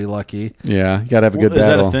 that's pretty lucky. Yeah, you gotta have a good battle.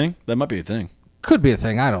 battle. Is that a thing? That might be a thing. Could be a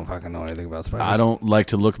thing. I don't fucking know anything about spiders. I don't like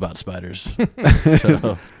to look about spiders.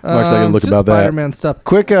 So. Mark's not gonna look about that. Spider-Man stuff.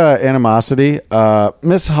 Quick animosity.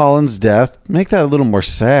 Miss Holland's death. Make that a little more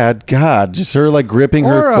sad. God, just her gripping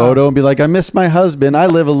her photo and be like, "I miss my husband. I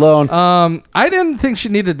live alone." I didn't think she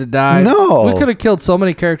needed to die. No, we could have killed so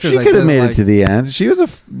many characters. She could have made it to the end. She was a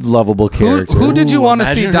lovable character. Who did you want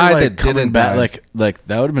to see die that didn't die? Like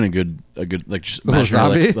that would have been a good just imagine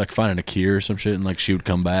her finding a key or some shit and she would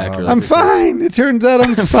come back. I'm fine. It turns out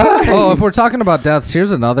I'm fine. Oh, if we're talking about deaths,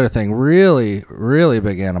 here's another thing. Really, really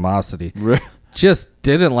big animosity. Just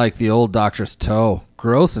didn't like the old doctor's toe.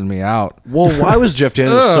 Grossing me out. Well, why was Jeff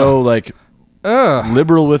Daniels so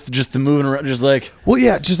liberal with just the moving around? Just well,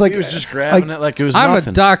 yeah, just he was just grabbing it like it was I'm nothing.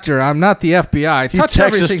 a doctor. I'm not the FBI. He touch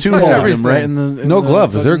Texas everything. too Touch long, everything. right? In the, no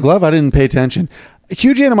glove. Is there a glove? I didn't pay attention.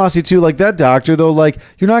 Huge animosity too. That doctor though,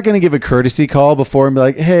 you're not going to give a courtesy call before and be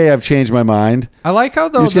like, "Hey, I've changed my mind." I like how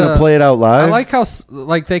though you're just going to play it out live. I like how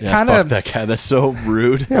they kind of that guy. That's so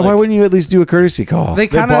rude. Yeah, why wouldn't you at least do a courtesy call? They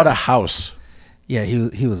bought a house. Yeah,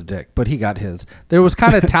 he was a dick, but he got his. There was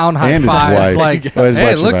kind of town high And his fives, wife.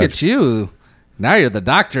 "Hey, look at you! Now you're the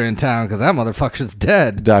doctor in town because that motherfucker's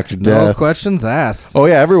dead." Dr. No Death. questions asked. Oh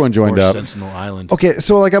yeah, everyone joined up. Sentinel Island. Okay,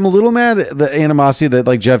 so I'm a little mad at the animosity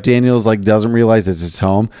that Jeff Daniels doesn't realize it's his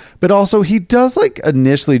home, but also he does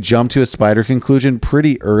initially jump to a spider conclusion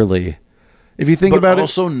pretty early. If you think about it,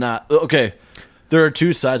 also not okay. There are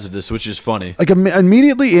two sides of this, which is funny. Like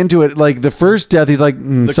immediately into it, like the first death, he's like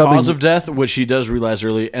The something. cause of death, which he does realize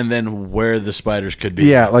early, and then where the spiders could be.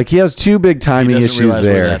 Yeah, like he has two big He timing doesn't issues realize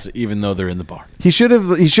where there. that's, even though they're in the barn. He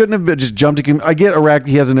shouldn't have just jumped to. I get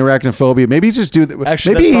he has an arachnophobia. Maybe he's just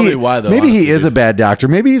Actually, maybe that's probably why, though, Maybe he honestly, is a bad doctor.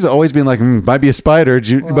 Maybe he's always been like, might be a spider.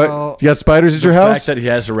 But you got spiders at your The house? fact that he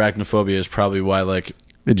has arachnophobia is probably why, like,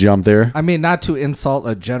 It jumped there. I mean, not to insult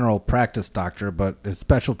a general practice doctor, but his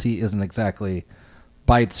specialty isn't exactly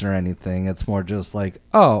bites or anything. It's more just like,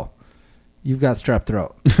 oh, you've got strep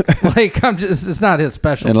throat. Like, it's not his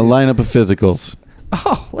specialty. And a lineup of physicals.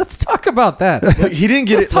 Oh, let's talk about that. Like, he didn't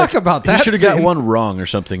get Let's it. talk like, about that. He should have got scene. one wrong or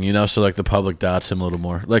something, So like the public dots him a little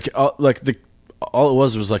more. Like all it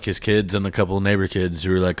was like his kids and a couple of neighbor kids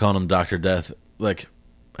who were like calling him Dr. Death. Like,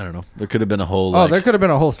 I don't know. There could have been a whole. Oh, there could have been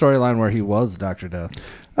a whole storyline where he was Dr. Death.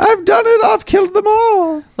 I've done it. I've killed them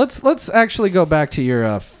all. Let's actually go back to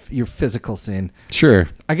your physical scene. Sure.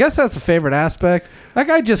 I guess that's a favorite aspect. That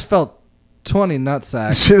guy just felt 20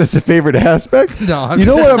 nutsack. That's a favorite aspect? No, You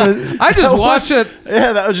know what I'm gonna I just watch it.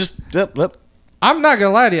 Yeah, that was just. Yep. I'm not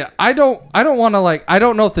gonna lie to you. I don't want to like. I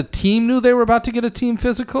don't know if the team knew they were about to get a team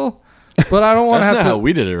physical, but I don't want to That's have not to. how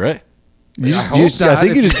we did it, right? I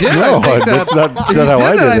think you just no. That's not how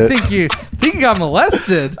I did it. I think you got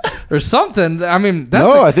molested or something. I mean, that's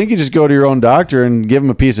No, I think you just go to your own doctor and give him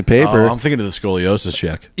a piece of paper. Oh, I'm thinking of the scoliosis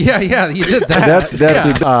check. yeah, you did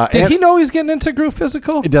that. Did he know he's getting into group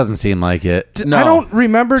physical? It doesn't seem like it. I don't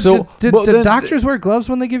remember. So, did but then- doctors wear gloves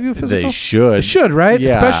when they give you a physical? They should. They should, right?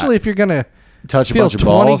 Yeah. Especially if you're gonna Touch a feel bunch of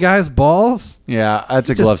 20 balls. guys' balls. Yeah, that's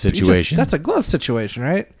a glove situation. That's a glove situation,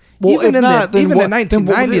 right? Well, even if in not, the, then even what- in then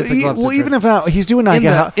 1990, what- it's a glove well, situation. even if not, he's doing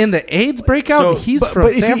like in the AIDS breakout, he's from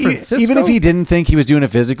but San Francisco. even if he didn't think he was doing a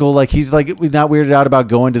physical, like he's like not weirded out about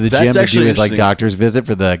going to the That's gym to do actually his like interesting. doctor's visit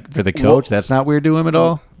for the coach. That's not weird to him at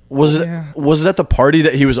all. Was it at the party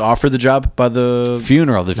that he was offered the job by the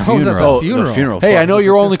Funeral, the No, it was at funeral. the funeral. Hey, Fuck. I know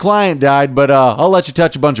your only client died, but I'll let you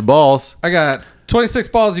touch a bunch of balls. I got 26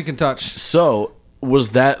 balls you can touch. So was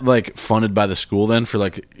that like funded by the school then for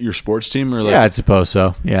like your sports team or like? Yeah, I'd suppose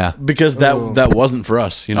so. Yeah. Because that wasn't for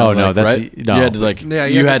us, Oh, no, like, that's- right? no. You had to like Yeah,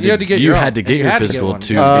 you had to get your your own. You had to get physical one.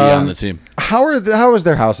 to be on the team. How is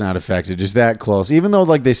their house not affected? Just that close, even though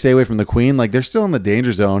like they stay away from the queen, like they're still in the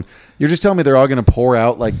danger zone. You're just telling me they're all going to pour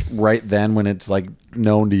out like right then when it's like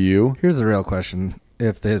known to you. Here's the real question: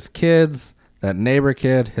 if his kids, that neighbor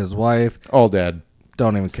kid, his wife, All dead.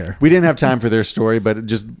 don't even care. We didn't have time for their story, but it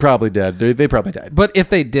just probably dead. They probably died. But if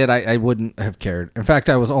they did, I wouldn't have cared. In fact,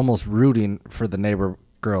 I was almost rooting for the neighbor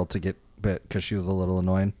girl to get bit because she was a little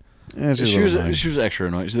annoying. Yeah, She was extra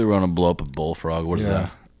annoying. They were going to blow up a bullfrog. What is that?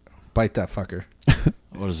 Bite that fucker.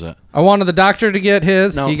 What is that? I wanted the doctor to get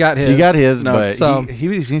his. No. He got his. He got his, No, but so-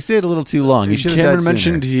 he stayed a little too long. He should have Cameron died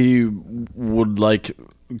mentioned sooner. he would like.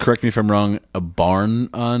 Correct me if I'm wrong. A barn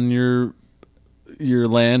on your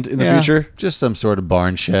land in the Yeah, future. just some sort of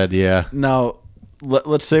barn shed. Yeah, Now,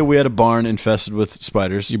 let's say we had a barn infested with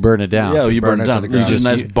spiders. you burn it down. Yeah, you burn it to down. the You just ground. a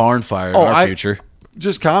nice You- barn fire in Oh, our future.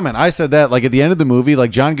 Just comment. I said that like at the end of the movie,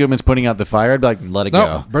 like John Goodman's putting out the fire. I'd be like, let it No,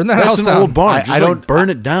 go. burn that That's house an down. old barn. Just, like, burn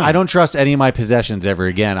it down. I don't trust any of my possessions ever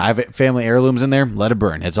again. I have family heirlooms in there. Let it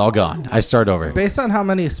burn. It's all gone. I start over. Based on how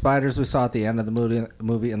many spiders we saw at the end of the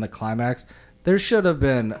movie in the climax, there should have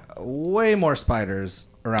been way more spiders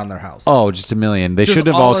around their house. Oh, just a million. They Just should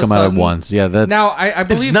have all all of a come out at sudden- once. Yeah, that's Now I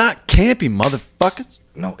believe It's not campy, motherfuckers.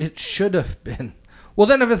 No, it should have been. Well,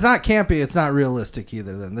 then if it's not campy, it's not realistic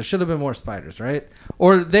either. Then there should have been more spiders, right?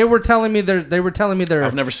 Or they were telling me they're.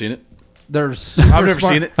 I've never seen it. They're super I've never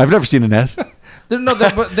smart. seen it. I've never seen a nest.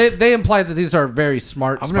 But they implied that these are very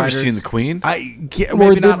smart. I've spiders. never seen the queen.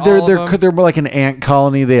 Or not they're all of them. they're more like an ant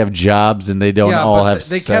colony. They have jobs and they don't Yeah, all but have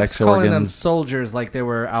they sex kept calling them organs. soldiers, like they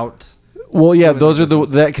were out. Well, yeah, doing those the are the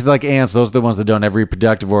business. because like ants, those are the ones that don't have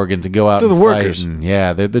reproductive organs and go out They're and the fight. workers. And,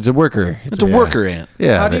 yeah, it's a worker. It's a worker ant.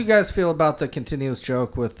 Yeah. How do you guys feel about the continuous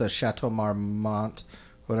joke with the Chateau Marmont,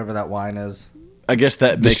 whatever that wine is? I guess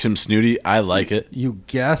that makes him snooty. I like it. You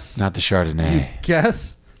guess? Not the Chardonnay.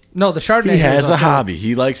 Guess? No, the Chardonnay. He has is a okay. hobby.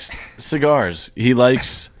 He likes cigars. He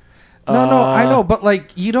likes. No, I know, but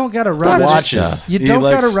like you don't gotta rub it. watches. You He don't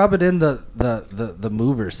likes- gotta rub it in the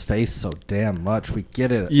mover's face so damn much. We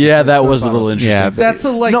get it. Yeah, It's that good was a bottle. little interesting. Yeah, That's a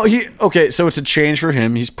like. No, so it's a change for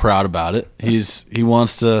him. He's proud about it. He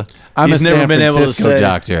wants to. I'm he's a never San been able to Francisco say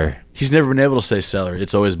doctor. He's never been able to say cellar.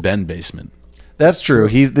 It's always been basement. That's true.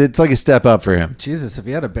 It's like a step up for him. Jesus, if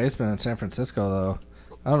you had a basement in San Francisco, though,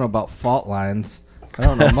 I don't know about fault lines. I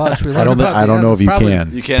don't know much. We I don't learned about I the don't end. know It's if you probably,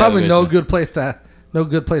 can. You can't Probably have a no basement.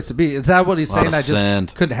 good place to be. Is that what he's Lot saying? of I just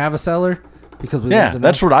sand. couldn't have a cellar because we Yeah, lived in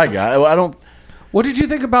that's there? what I got. I don't. What did you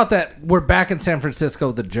think about that? We're back in San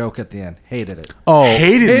Francisco. The joke at the end. Hated it. Oh,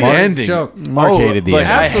 hated the ending. Joke. Mark hated the ending.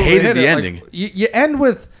 I Absolutely hated the it. ending. Like, you end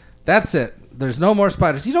with that's it. There's no more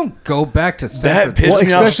spiders. You don't go back to San That Francisco. pissed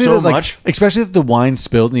me off so that, much. Especially if the wine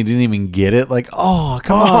spilled and he didn't even get it. Like, oh,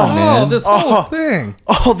 come on, man. this whole thing.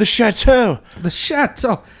 Oh, the chateau. The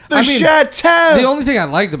chateau. The chateau. The only thing I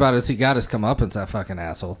liked about it is he got his comeuppance, that fucking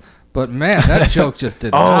asshole. But man, that joke just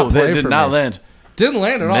did not play that did for not me. land. Didn't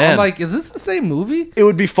land at all. Man. I'm like, is this the same movie? It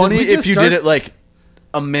would be funny Did we if just you start- did it like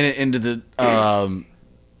a minute into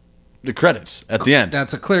the credits at the end.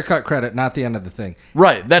 That's a clear-cut credit, not the end of the thing.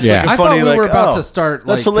 Right. That's Yeah. like a I funny thought we like, were about oh, to start,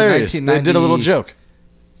 That's like, the hilarious. They did a 1990 little joke.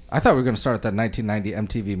 I thought we were going to start at that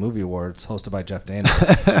 1990 MTV Movie Awards hosted by Jeff Daniels.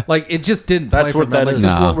 Like, it just didn't play That's for what me. I'm that like, is.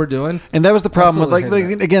 this is No. what we're doing. And that was the problem with Absolutely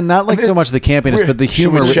hated again, not like so much the campiness, but the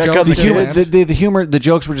should we humor. check out The the humor, jokes? the humor, the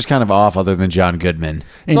jokes were just kind of off, other than John Goodman,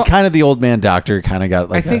 and So- kind of the old man doctor kind of got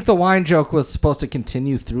like. I think the wine joke was supposed to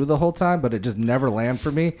continue through the whole time, but it just never landed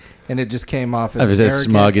for me, and it just came off as It was as arrogant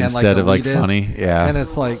smug and, instead of, like, elitist. funny. Yeah. And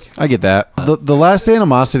it's like, I get that. The last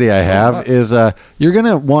animosity I have much. is you're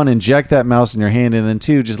gonna one inject that mouse in your hand, and then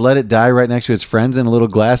two just let it die right next to its friends in a little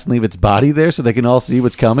glass and leave its body there so they can all see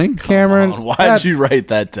what's coming. Cameron, Why'd that's- you write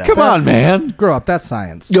that down? Come on, man. grow up. That's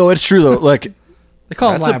science. No, it's true though. Like They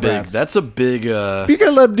call them that's a lab big. rats. That's a big. If you're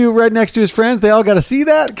gonna let him do it right next to his friends, they all got to see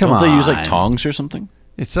that. Come Don't on. they use like tongs or something?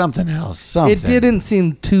 It's something else. Something. It didn't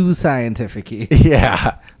seem too scientific-y.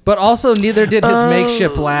 Yeah. But also, neither did his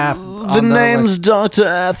makeshift laugh. The on name's like- Dr.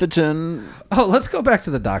 Atherton. Oh, let's go back to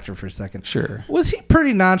the doctor for a second. Sure. Was he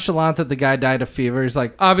pretty nonchalant that the guy died of fever? He's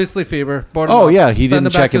like, obviously fever. Board him Oh, up, yeah, he send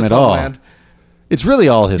didn't back check to him his at all. homeland. It's really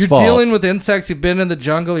all his You're fault. dealing with insects. You've been in the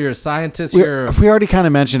jungle. You're a scientist. we You're already kind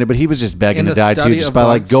of mentioned it, but he was just begging In to the die too, study just of by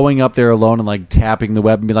like bugs. going up there alone and like tapping the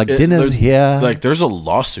web and be like, "Dinner's There's- here." Like there's a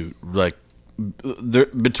lawsuit like there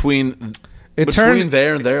between It between turned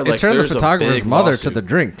there and there. Like it turned the there's a photographer's big mother lawsuit. to the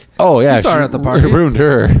drink. Oh yeah, You saw her she at the party. ruined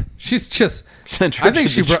her. She's just. Sent her I think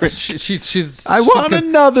to she, the brought, drink. she's. I she's want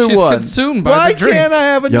another she's one. Consumed by Why the drink. can't I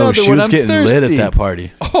have Yo, another she one? was I'm getting thirsty. lit at that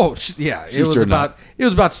party. Oh yeah, it was turned about. up. It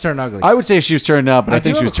was about to turn ugly. I would say she was turned up, but I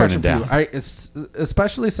think do she have was a turning question down. for you.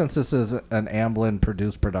 Especially since this is an Amblin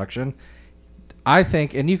produced production. I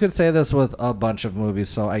think, and you could say this with a bunch of movies,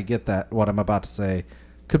 so I get that what I'm about to say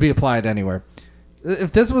could be applied anywhere.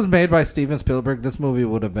 If this was made by Steven Spielberg, this movie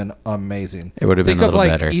would have been amazing. It would have been Think a of little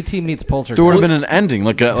like better. E.T. meets Poltergeist. There would have been an ending,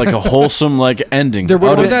 like a wholesome like ending. There would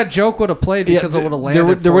But have been- that joke would have played because it would have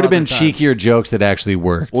landed. there would have been four other times. cheekier jokes that actually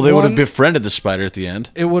worked. Well, they would One- have befriended the spider at the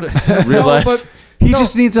end. It would Realize- No, but He no,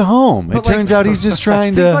 just needs a home. It but like- turns out he's just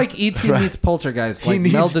trying think to. like E.T. meets Poltergeist, like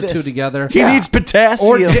needs meld the two this. together. He needs potassium.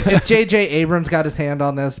 Or if J.J. Abrams got his hand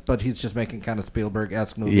on this, but he's just making kind of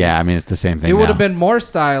Spielberg-esque movies. Yeah, I mean it's the same thing. It would now. have been more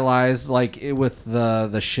stylized, like with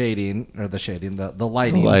the shading or the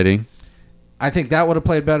lighting. lighting. I think that would have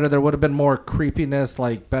played better. There would have been more creepiness,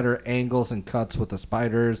 like better angles and cuts with the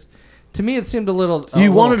spiders. To me, it seemed a little.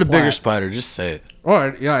 You wanted a little bigger flat. spider. Just say it.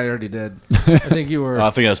 Or yeah, I already did. I think you were. Oh, I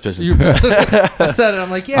think I was pissing. You I said it.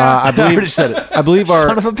 I'm like, yeah. I believe, already said it. I believe our.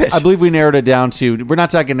 Son of a bitch. I believe we narrowed it down to. We're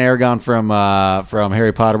not talking Aragon from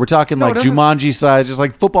Harry Potter. We're talking No, it like doesn't- Jumanji size, just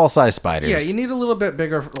like football size spiders. Yeah, you need a little bit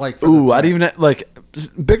bigger, like. For Ooh, the I'd even like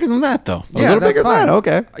bigger than that though. a little bigger than that.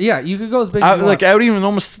 Okay. Yeah, you could go as big I, as you like want. I would even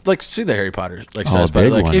almost like see the Harry Potter like Oh, size a spider.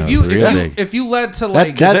 big Like, one. If you Real big. if you led to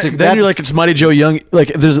like that's then you're like it's Mighty Joe Young. Like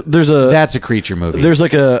there's a That's a creature movie. there's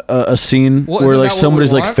like a scene Well, where isn't like that what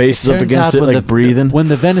somebody's we like want? faces up Turns against out it when like breathing. When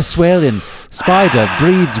the Venezuelan spider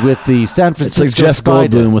breeds with the San It's Francisco like Jeff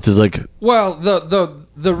spider. Goldblum with his like well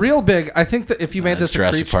the real big. I think that if you made that's this a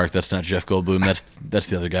Jurassic creature, Park. That's not Jeff Goldblum. That's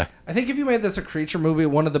the other guy. I think if you made this a creature movie,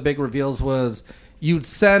 one of the big reveals was you'd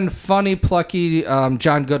send funny, plucky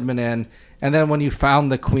John Goodman in, and then when you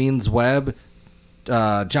found the Queen's web,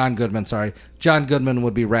 John Goodman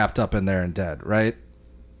would be wrapped up in there and dead, right?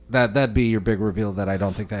 That'd be your big reveal that I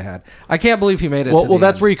don't think they had. I can't believe he made it. Well,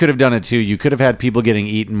 that's where you could have done it too. You could have had people getting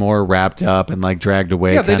eaten more, wrapped up, and like dragged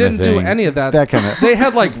away. yeah, they kind of didn't do thing. any of that. It's that kind of. They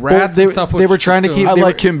had like rats they- and stuff. they which were trying to just keep- I they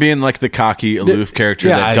like were- him being like the cocky, aloof character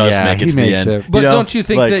yeah, that does yeah, make it he to the makes end. it. But You know? don't you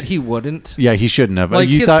think Like, that he wouldn't? Yeah, he shouldn't have. Like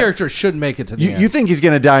you his thought, character should make it to the end. You think he's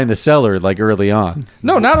gonna die in the cellar like early on?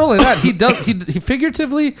 No, not only that, he does. He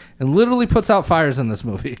figuratively and literally puts out fires in this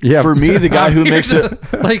movie. Yeah. For me, the guy who makes it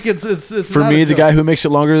like it's for not me a the joke. guy who makes it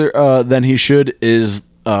longer than he should is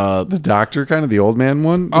The doctor, kind of the old man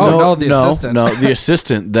one. Oh no, the assistant. No, the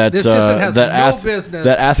assistant that The assistant has no business.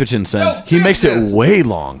 that Atherton sends. No he makes business. it way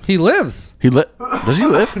long. He lives. Does he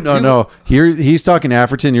live? No. Here he's talking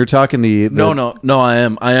Afferton. You're talking the No. I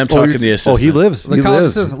am talking the assistant. Oh, he lives. The He college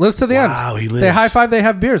lives. assistant lives to the end. Wow, he They lives. high five. They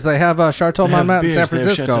have beers. They have Chateau They have Marmont in San beers, they have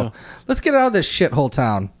Francisco. Chateau. Let's get out of this shithole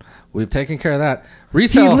town. We've taken care of that. He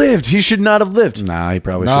Resale. lived. He should not have lived. Nah, he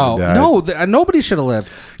probably No, should have died. no, nobody should have lived.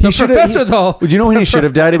 The should've- professor, though. You know when he should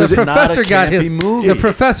have died? It was the not professor a got his. campy movie. The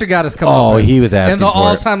professor got his. Oh, he was asking and the for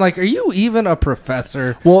all it. time like, are you even a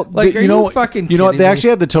professor? Well, like, are you fucking? You know what? kidding They me? actually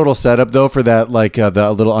had the total setup though for that, like the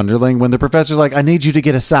little underling when the professor's like, "I need you to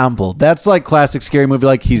get a sample." That's like classic scary movie.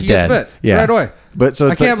 Like he's He gets dead. bit right away. But so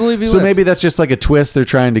I it's can't like- believe he So lived. maybe that's just like a twist they're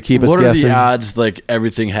trying to keep us What are guessing. the odds? Like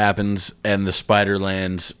everything happens and the spider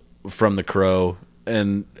lands from the crow,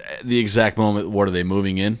 and the exact moment. What are they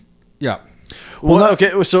moving in? Yeah. Well,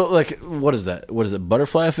 okay. So, like, what is that? What is it?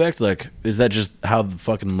 Butterfly effect? Like, is that just how the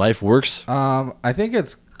fucking life works? I think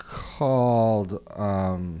it's called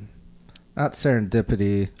not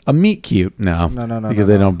serendipity. A meat cute? No, No, because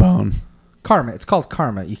they don't bone. Karma. It's called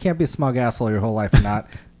karma. You can't be a smug asshole your whole life and not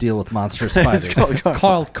deal with monstrous spiders. It's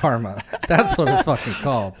called karma. That's what it's fucking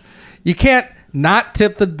called. You can't not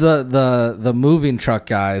tip the moving truck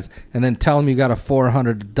guys and then tell them you got a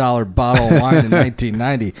 $400 bottle of wine in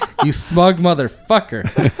 1990. You smug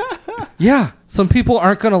motherfucker. Yeah, some people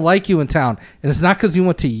aren't going to like you in town. And it's not because you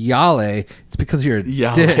went to Yale. It's because you're a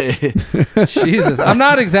dick. Jesus. I'm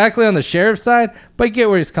not exactly on the sheriff's side, but I get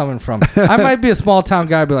where he's coming from. I might be a small town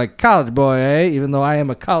guy, be like, college boy, eh? Even though I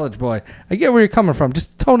am a college boy. I get where you're coming from.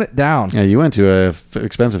 Just tone it down. Yeah, you went to a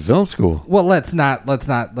expensive film school. Well, let's not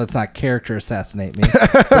character assassinate me.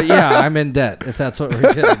 But yeah, I'm in debt, if that's what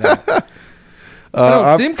we're getting at. I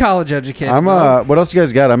don't seem college educated. What else you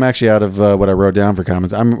guys got? I'm actually out of what I wrote down for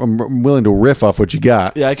comments. I'm willing to riff off what you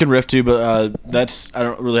got. Yeah, I can riff too, but I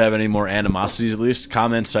don't really have any more animosities. At least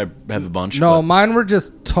comments, I have a bunch. No, but- mine were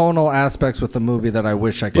just tonal aspects with the movie that I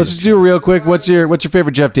wish I could. Let's just do real quick. What's your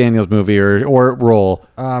favorite Jeff Daniels movie or role?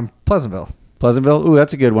 Pleasantville. Pleasantville. Ooh,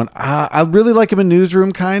 that's a good one. I really like him in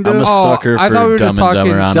Newsroom, kind of. I'm a sucker I for thought we were Dumb just and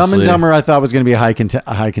talking- Dumber. Honestly. Dumb and Dumber, I thought was going to be a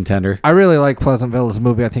high contender. I really like Pleasantville as a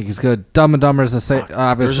movie. I think he's good. Dumb and Dumber is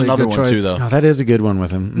obviously There's another a good one choice. too, though. Oh, that is a good one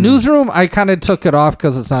with him. Newsroom, I kind of took it off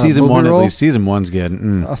because it's not Season a movie one role. at least. Season one's good.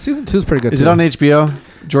 Season 2 is pretty good. Is too. it on HBO?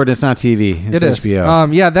 Jordan, it's not TV. It's It is.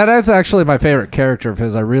 HBO. Yeah, that is actually my favorite character of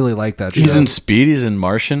his. I really like that. He's show. in Speed. He's in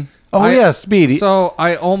Martian. Oh yeah, Speedy. So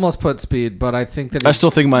I almost put Speed, but I think that I still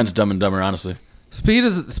think mine's Dumb and Dumber. Honestly, Speed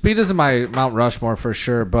is in my Mount Rushmore for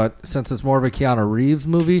sure. But since it's more of a Keanu Reeves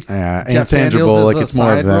movie, Yeah, and Jeff Sandra Daniels Bullock, is a it's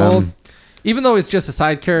more of side them. role. Even though he's just a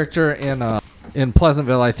side character in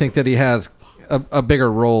Pleasantville, I think that he has a bigger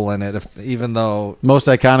role in it. Even though Most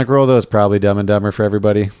iconic role though is probably Dumb and Dumber for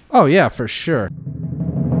everybody. oh yeah, for sure.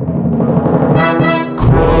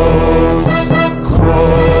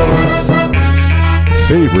 Quotes.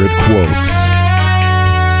 Favorite quotes.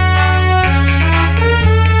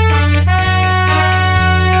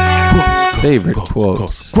 Favorite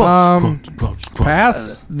quotes.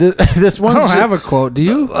 Pass. This I one. don't have a quote. Do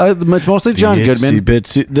you? It's mostly John Goodman.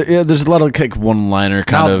 Yeah, there's a lot of like one-liner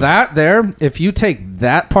kind Now of. that there, if you take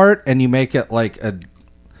that part and you make it like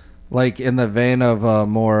in the vein of a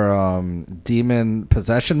more demon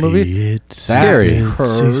possession movie, that's Scary.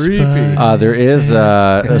 creepy. There is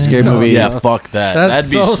a scary movie. Yeah, fuck that. That's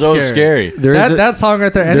That'd be so scary. There is That song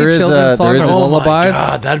right there, any there is children's a- song there is or a- Oh my lullaby,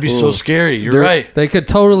 god, that'd be so scary. You're There- right. they could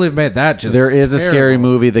totally have made that just. There is a scary terrible.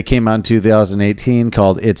 movie that came out in 2018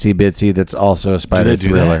 called Itsy Bitsy that's also a spider they do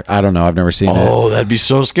thriller. that? I don't know. I've never seen it. Oh, that'd be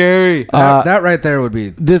so scary. That right there would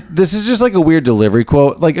be. This is just like a weird delivery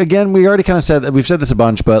quote. Like again, we already kind of said that we've said this a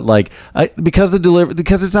bunch, but like because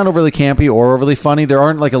because it's not overly campy or overly funny, there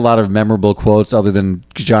aren't like a lot of memorable quotes other than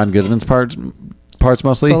John Goodman's parts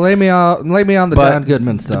mostly. So lay me on the John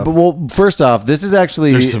Goodman stuff. But, well, first off, this is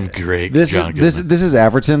actually There's some great This John this Goodman. this is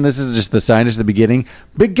Everton. This is just the scientist at the beginning.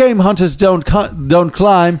 Big game hunters don't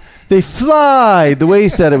climb, they fly. The way he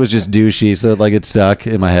said it was just douchey, so like it stuck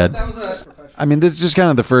in my head. I mean, this is just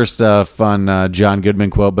kind of the first fun John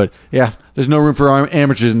Goodman quote, but yeah, there's no room for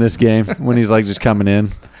amateurs in this game when he's like just coming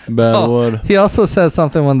in. Bad wood. He also says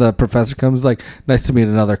something when the professor comes, like, "Nice to meet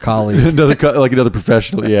another colleague." another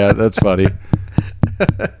professional. Yeah, that's funny.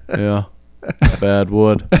 Yeah. Bad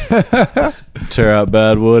wood. Tear out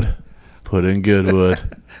bad wood. Put in good wood.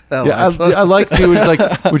 Yeah, I like to. It's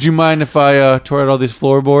like, would you mind if I tore out all these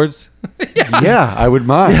floorboards? Yeah, I would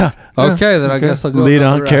mind. Yeah. Okay, then I guess I'll go. Lead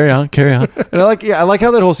another on. Carry on. Carry on. And I like how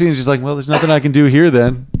that whole scene is just like, well, there's nothing I can do here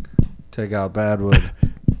then. route. Take out bad wood.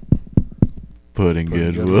 Putting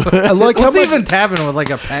good wood. I like how What's much, even tapping with like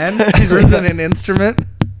a pen? He's using an instrument.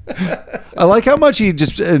 I like how much he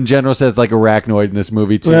just in general says like arachnoid in this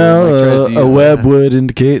movie too. Well, like, tries to a use web that. would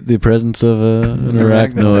indicate the presence of an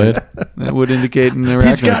arachnoid. That would indicate an arachnoid.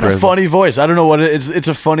 He's got a presence. funny voice. I don't know what it is. It's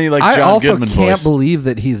a funny like I John also Goodman can't voice. believe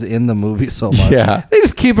that he's in the movie so much. Yeah. They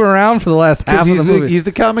just keep him around for the last half Because of the movie. he's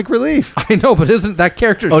the comic relief. I know, but isn't that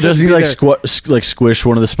character? Oh, doesn't he shouldn't be like there. squish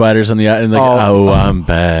one of the spiders on the eye and like, I'm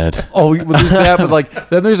bad. Oh, well, there's that, but like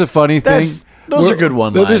then there's a funny thing. Those are good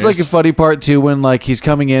one-liners. There's like a funny part too when like he's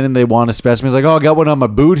coming in and they want a specimen. He's like, "Oh, I got one on my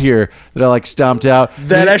boot here that I like stomped out."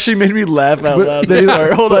 That actually made me laugh out loud. Then he,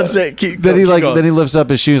 Sorry, hold on a sec. Keep then going, he keep like going. then he lifts up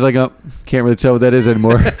his shoes like, "Oh, can't really tell what that is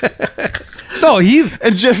anymore." No, he's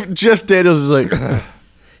and Jeff Daniels is like,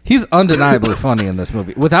 he's undeniably funny in this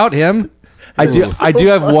movie. Without him, I do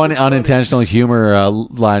have one unintentional humor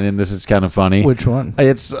line in this. It's kind of funny. Which one?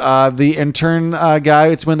 It's the intern guy.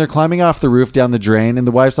 It's when they're climbing off the roof down the drain, and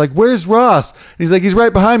the wife's like, "Where's Ross?" And he's like, "He's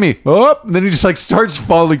right behind me." Oh, and then he just like starts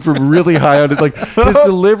falling from really high on it. Like his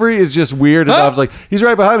delivery is just weird enough. Like he's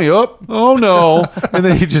right behind me. Oh no! And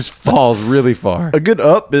then he just falls really far. a good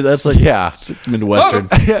up. That's like Midwestern.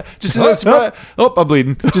 Yeah, just a surprise. Oh, I'm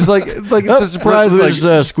bleeding. Just like it's a surprise. Like,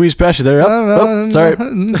 Just squeeze past you there. Up. Oh, sorry.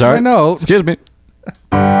 Sorry. I know. Excuse me.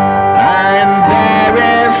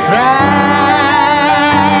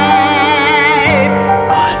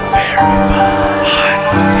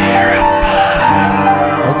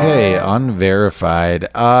 Okay, unverified.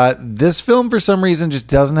 This film, for some reason, just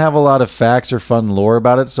doesn't have a lot of facts or fun lore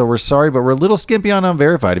about it. So we're sorry, but we're a little skimpy on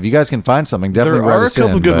unverified. If you guys can find something, definitely There write are a us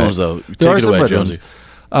couple in, good but ones though. There Take are it some away, good Jonesy.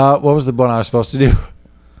 ones. What was the one I was supposed to do?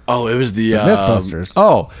 Oh, it was the Mythbusters.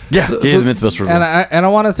 Oh, Yeah, so- the so- Mythbusters. And I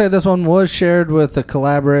want to say this one was shared with a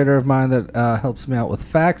collaborator of mine that helps me out with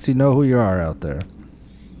facts. You know who you are out there.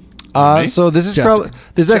 So this is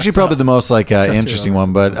Jesse. probably the most like interesting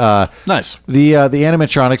one, but Nice. The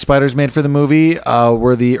animatronic spiders made for the movie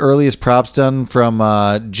were the earliest props done from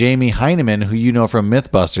Jamie Heineman, who you know from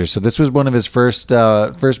MythBusters. So this was one of his first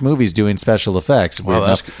movies doing special effects. Wow,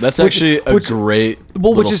 weird that's enough. actually a great.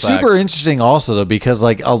 Well, which little is fact. super interesting also though, because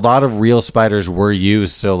like a lot of real spiders were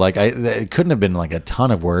used. So like it couldn't have been like a ton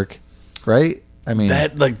of work, right? I mean,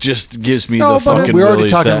 That like just gives me No, the but fucking. we're already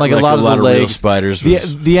willies talking that, like a lot of the real legs, spiders.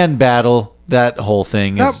 the end battle. That whole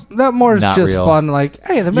thing is That more is not just real. fun. Like,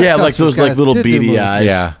 hey, the Yeah, like Mythbusters those, like, guys little did do beady movies. eyes.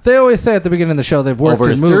 Yeah. They always say at the beginning of the show they've worked Over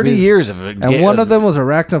in 30 movies, years of it. and one of them was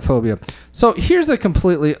arachnophobia. So here's a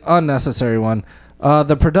completely unnecessary one.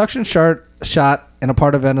 The production shot in a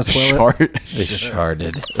part of Venezuela. They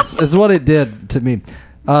sharded. is what it did to me.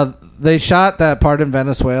 They shot that part in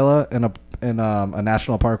Venezuela in a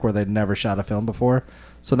national park where they'd never shot a film before.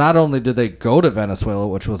 So not only did they go to Venezuela,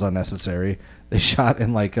 which was unnecessary, they shot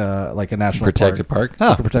in like a national Protected park?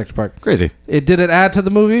 Like Oh. a protected park. Crazy. Did it add to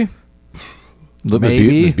the movie?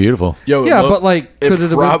 Maybe. It's beautiful. Yo, Yeah, look, but, like, it could it have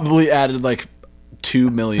been- probably added like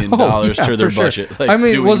 $2 million Oh, yeah, to their for sure. budget. Like, I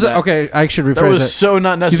mean, doing was it that. okay? I should rephrase That was that. so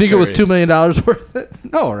not You think it was necessary. $2 million worth it?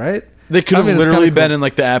 No, right? They could I have mean, it's literally kinda been cool. in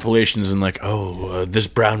like the Appalachians and like, this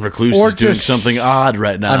brown recluse Or is doing just- something odd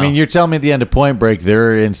right now. I mean, you're telling me at the end of Point Break,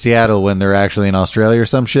 they're in Seattle when they're actually in Australia or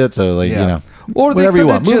some shit. So, like, Yeah. you know, Or they whatever you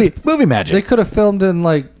could've want. just- Movie magic. They could have filmed in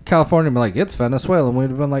like California and been like, it's Venezuela, and we'd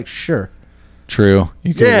have been like, sure. True.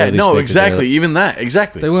 You could yeah, at least no, fake it exactly. there. Even that,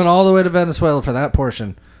 exactly. They went all the way to Venezuela for that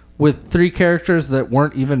portion with 3 characters that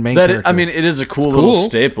weren't even main That characters. I mean, it is a cool It's little cool.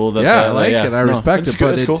 staple. That yeah, that, I like it. I No, respect it's it, good,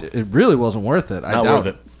 but it's cool. it really wasn't worth it. I Not doubt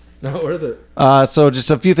worth it. Not worth it. So, just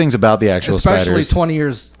a few things about the actual Especially spiders. 20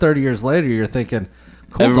 years, 30 years later, you're thinking,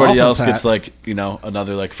 cool Everybody dolphin else hat. gets like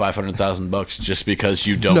another like $500,000 just because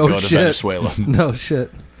you don't No go to shit. Venezuela. No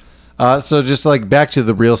shit. So just like back to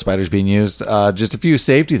the real spiders being used, just a few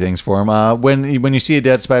safety things for them. When you see a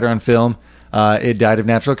dead spider on film, it died of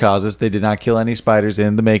natural causes. They did not kill any spiders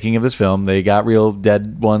in the making of this film. They got real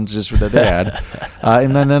dead ones just that they had.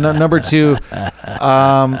 And then number 2,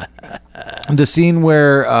 the scene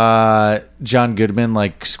where John Goodman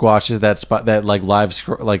like squashes that like live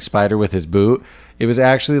like spider with his boot. It was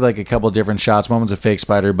actually like a couple different shots. One was a fake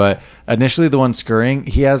spider, but initially the one scurrying,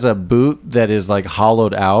 he has a boot that is like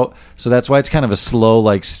hollowed out. So that's why it's kind of a slow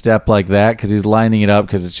like step like that, because he's lining it up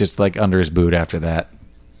because it's just like under his boot after that.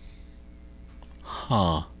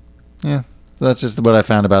 Huh. Yeah. So that's just what I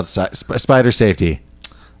found about spider safety.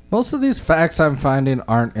 Most of these facts I'm finding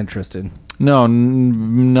aren't interesting. No,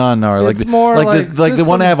 none are. It's more like the just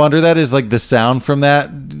one I some- have under that is like the sound from that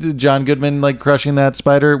John Goodman like crushing that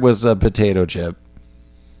spider was a potato chip.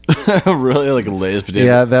 Really, like a Lay's potato.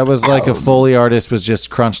 Yeah, that was like a Foley artist was just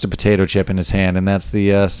crunched a potato chip in his hand, and that's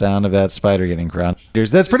the sound of that spider getting crunched.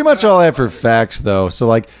 That's pretty much all I have for facts, though. So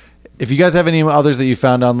like, If you guys have any others that you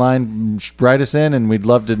found online, write us in, and we'd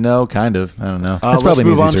love to know. Kind of, I don't know. That's Let's probably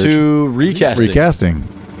move an on easy search. to recasting. Recasting.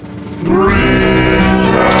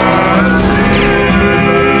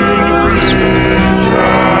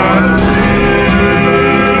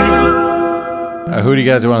 Who do you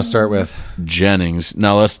guys want to start with? Jennings.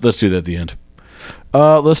 Now let's do that at the end.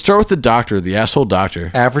 Let's start with the doctor, the asshole doctor.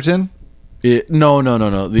 Afferton? No.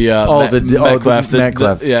 The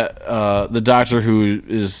Metcalf. The doctor who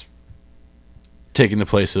is taking the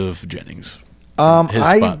place of Jennings.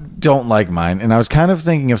 I don't like mine, and I was kind of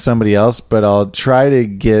thinking of somebody else, but I'll try to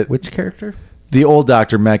get which character? The old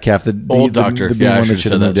Dr. Metcalf, the old doctor, the one that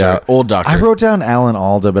should have moved out. Old doctor. I wrote down Alan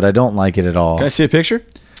Alda, but I don't like it at all. Can I see a picture?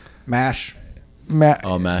 MASH.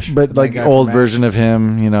 MASH. But like old version of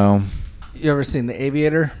him, you know. You ever seen The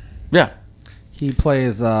Aviator? Yeah. He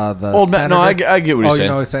plays the old senator. No, I get what you're saying. You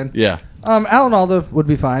know what he's saying? Yeah. Alan Alda would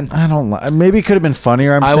be fine. I don't like. Maybe it could have been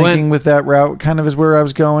funnier. I'm thinking with that route, kind of is where I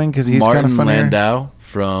was going because he's kind of funnier. Martin Landau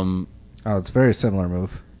from. Oh, it's a very similar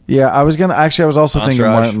move. Yeah, I was also thinking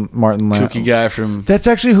Martin Landau. Kooky guy from. That's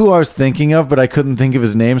actually who I was thinking of, but I couldn't think of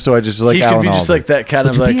his name, so I just was like he Alan could be Alda. just like that kind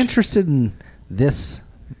would of like. Would you be interested in this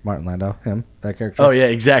Martin Landau? That character? Oh yeah,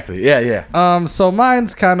 exactly. Yeah. So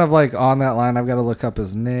mine's kind of like on that line. I've got to look up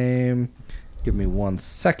his name. Give me 1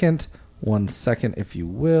 second. 1 second, if you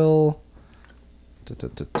will.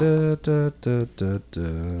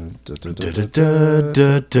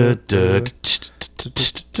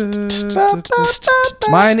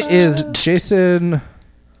 Mine is Jason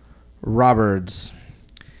Roberts.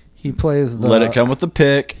 He plays the. Let it come with the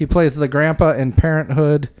pick. He plays the grandpa in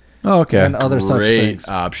Parenthood. Oh, okay. And other such things.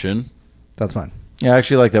 Great option. That's mine. Yeah, I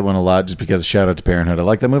actually like that one a lot just because shout out to Parenthood. I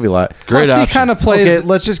like that movie a lot. Great option. He kind of plays. Okay,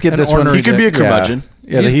 let's just get this one. He could be a curmudgeon.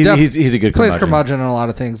 Yeah, he's a good plays curmudgeon in a lot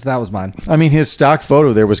of things. That was mine. I mean, his stock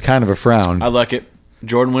photo there was kind of a frown. I like it.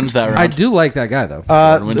 Jordan wins that round. I do like that guy though.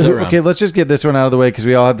 Okay, let's just get this one out of the way because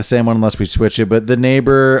we all had the same one unless we switch it. But the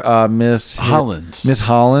neighbor, Miss Hollins,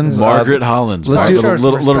 Margaret Hollins. Let's do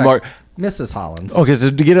little Mark. Mrs. Hollins. Okay, so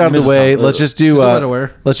to get it out of the way, let's just do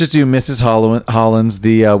Mrs. Hollins,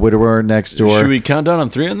 the widower next door. Should we count down on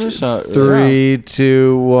 3 on this? 3,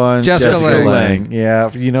 2, 1. Jessica Lange.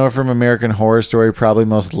 Yeah, you know her from American Horror Story, probably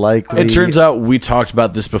most likely. It turns out we talked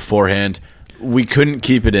about this beforehand. We couldn't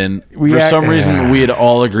keep it in. For some reason, we had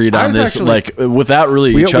all agreed on this, without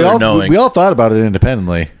really each other knowing. We all thought about it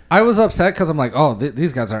independently. I was upset because I'm like, oh,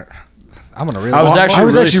 these guys aren't. I'm gonna really. I was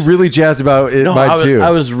actually really jazzed about it too.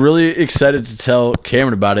 I was really excited to tell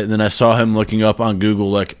Cameron about it, and then I saw him looking up on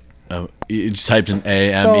Google he just typed in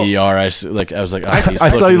AMER. I was like, I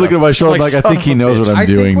saw you looking at my shoulder. I think he knows what I'm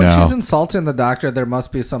doing now. I think when she's insulting the doctor, there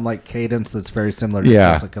must be some cadence that's very similar to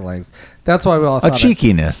Jessica Lange's. That's why we all thought a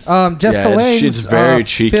cheekiness. Jessica Lange's she's very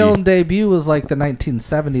cheeky. Film debut was like the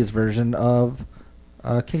 1970s version of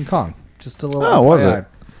King Kong. Just a little. Oh, was it?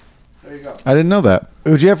 There you go. I didn't know that.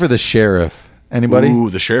 Who'd you have for the sheriff? Anybody? Ooh,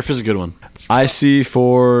 the sheriff is a good one. I see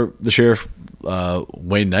for the sheriff,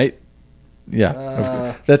 Wayne Knight.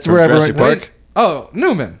 Yeah, that's where everyone. Park. Oh,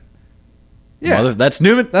 Newman. Yeah, that's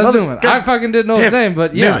Newman. That's Newman. I fucking didn't know his name,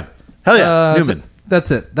 but yeah, Newman. Hell yeah, Newman. That's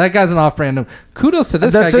it. That guy's an off-brand Newman. Kudos to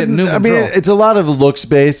this guy getting Newman. I mean, it's a lot of looks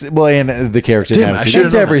based. Well, and the character.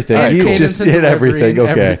 It's everything. He's just hit everything.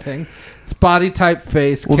 Okay. Everything. It's body type,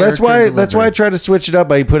 face. Well, that's why I tried to switch it up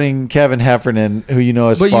by putting Kevin Heffernan, who you know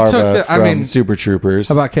as Farva from Super Troopers.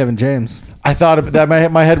 How about Kevin James? I thought of that.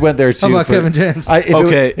 My head went there too. How about Kevin James?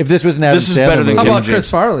 If this was an Adam Sandler movie. How about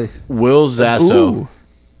Chris Farley? Will Zasso.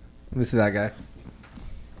 Let me see that guy.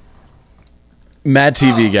 Mad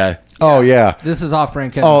TV guy. Oh yeah, this is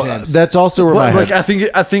off-brand Kevin James. That's also where my head. I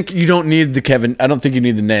think you don't need the Kevin. I don't think you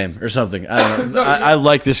need the name or something. I don't know. I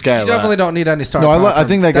like this guy. You definitely don't need any star. No, I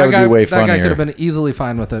think that guy would be way funnier. That guy could have been easily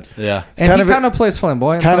fine with it. Yeah, and he kind of plays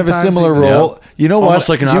flamboyant. Kind of a similar role. You know what? Almost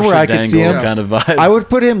like an where I could see him kind of vibe. I would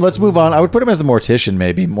put him. Let's move on. I would put him as the mortician,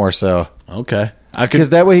 maybe more so. Okay. Because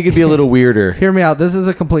that way he could be a little weirder. Hear me out. This is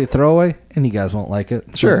a complete throwaway, and you guys won't like it.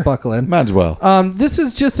 So sure. buckle in. Might as well. This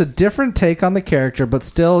is just a different take on the character, but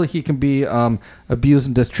still he can be abused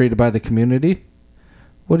and mistreated by the community.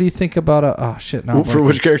 What do you think about for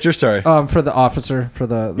which character? Sorry. For the officer, for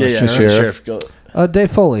the sheriff.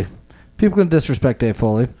 Dave Foley. People can disrespect Dave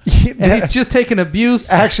Foley, and he's just taking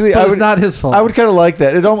abuse. Actually, it's not his fault. I would kind of like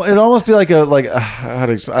that. It almost be like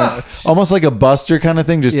almost like a Buster kind of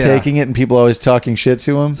thing, just taking it and people always talking shit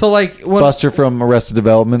to him. So Buster from Arrested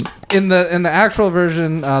Development. In the actual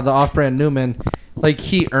version, the off-brand Newman, Like,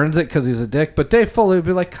 he earns it because he's a dick, but Dave Foley would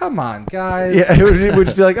be like, come on, guys. Yeah, it would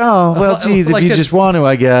just be like, oh, well, geez, Like if you just want to,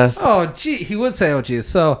 I guess. Oh, gee. He would say, oh, geez.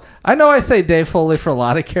 So, I know I say Dave Foley for a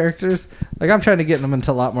lot of characters. Like, I'm trying to get him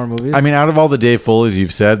into a lot more movies. I mean, out of all the Dave Foleys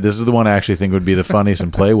you've said, this is the one I actually think would be the funniest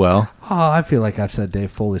and play well. Oh, I feel like I've said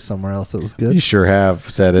Dave Foley somewhere else that was good. You sure have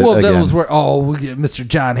said it Well, again. that was where, we get Mr.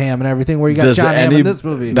 John Hamm and everything, where you got John Hamm in this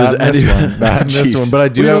movie. Not in this one. Not in this one. But I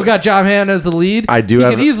do have... got John Hamm as the lead. I do he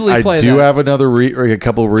have... can easily play I do that. have another a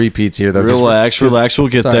couple repeats here, though. Relax. We'll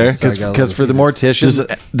get there. Because for the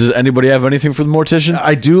Mortician... Does anybody have anything for the Mortician?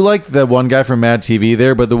 I do like the one guy from Mad TV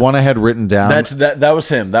there, but the one I had written down... That was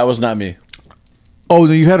him. That was not me. Oh,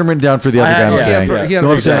 no, you had him written down for the other guy. I'm saying.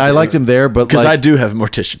 No, I'm saying I liked him there, but because I do have a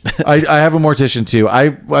Mortician. I have a Mortician too.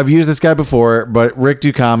 I've used this guy before, but Rick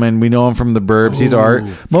Ducommun, we know him from The Burbs. He's art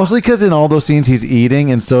mostly because in all those scenes he's eating,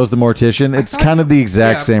 and so is the Mortician. It's kind of the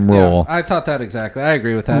exact same role. I thought that exactly. I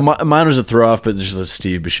agree with that. Mine was a throw off, but just a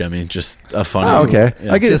Steve Buscemi, just a funny. Oh, okay,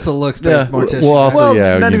 Yeah. I get just a looks-based Mortician. Well, also,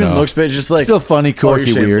 not even looks based, just like still funny,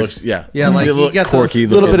 quirky, weird. Looks, yeah, like a little quirky, a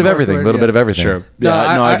little bit of everything. A little bit of everything. Sure.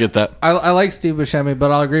 Yeah, I get that. I like Steve Buscemi,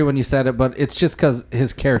 but I'll agree when you said it. But it's just because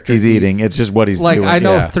his character. He's eating. It's just what he's doing. I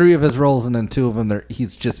know 3 of his roles, and then 2 of them,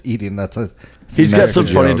 he's just eating. That's he's got some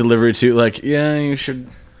funny delivery too. Like, yeah, you should.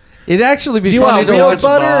 It'd actually be do you funny want to real watch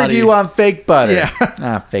butter or do you want fake butter?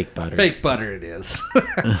 Yeah. Fake butter. Fake butter it is.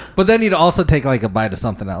 But then you'd also take like a bite of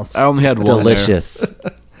something else. I only had one. Delicious.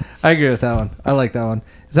 I agree with that one. I like that one.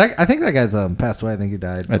 I think that guy's passed away. I think he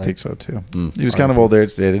died. I think so too. He was kind of old there.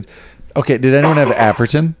 It's stated. Okay, did anyone have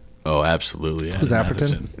Afferton? Oh, absolutely. Who's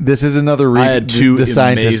Afferton? This is another. I had 2 the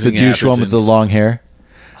scientist, the douche one with the long hair.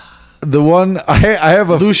 The one I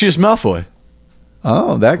have a Lucius Malfoy.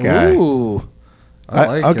 Oh, that guy. Ooh. I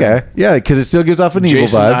like okay. him. Yeah, because it still gives off an evil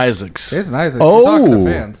Jason vibe. Isaacs. Jason Isaacs. You're talking to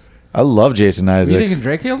fans. I love Jason You Isaacs. thinking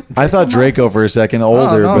Draco? I thought Draco for a second,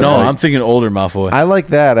 older. no, but No, like, I'm thinking older Malfoy. I like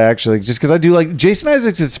that actually, just because I do like Jason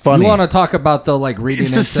Isaacs. Is funny. You want to talk about the reading?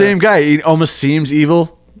 It's the same guy. He almost seems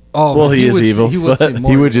evil. Oh, well, he is evil. He would,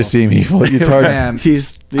 He would just seem evil. It's hard. Man,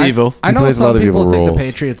 He's evil. I know plays a lot some of people evil think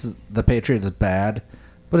roles. the Patriots is bad,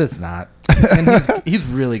 but it's not. And he's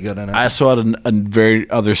really good in it. I saw a very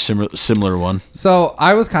other similar one. So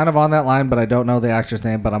I was kind of on that line, but I don't know the actor's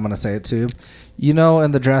name, but I'm going to say it too. You know,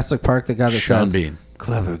 in the Jurassic Park, the guy that Sean says, Bean.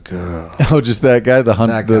 "Clever girl." Oh, just that guy, the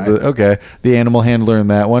hunt, That guy. the animal handler in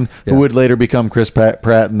that one, Yeah. who would later become Chris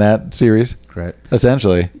Pratt in that series, Great.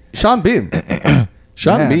 essentially. Sean Bean.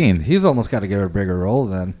 Sean Man, Bean. He's almost got to give it a bigger role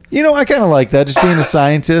then. You know, I kind of like that, just being a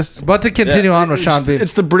scientist. But to continue on with Sean Bean,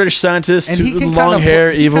 It's the British scientist, and he can long kinda hair,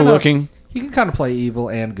 play- he evil kinda- looking. he can kind of play evil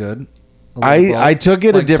and good. A little I both. took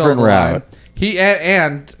it a Like, different toe the line. route. He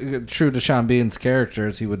and true to Sean Bean's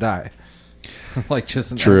characters, he would die. Like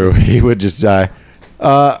just True, he would just die.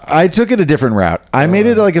 I took it a different route. I made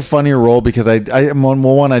it like a funnier role because I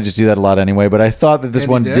just do that a lot anyway. But I thought that this And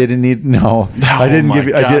you one did? didn't need. No, I didn't my give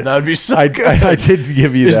you. God, I did. that would be so I good. I did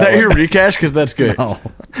give you Is that one. your recash? Because that's good. No.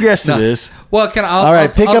 Yes, No. it is. Well, All right,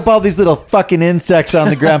 pick up all these little fucking insects on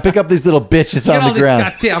the ground. Pick up these little bitches Get on all the these ground.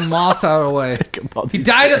 goddamn moss out of the way. He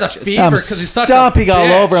died of the fever I'm because he's such a stomping all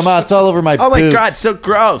bitch. over him. It's all over my Oh my boots. God, so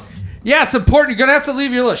gross. Yeah, it's important. You're gonna have to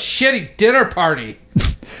leave your little shitty dinner party.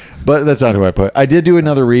 But that's not who I put. I did do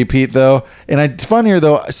another repeat though, and it's funnier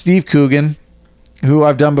though. Steve Coogan, who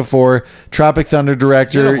I've done before, Tropic Thunder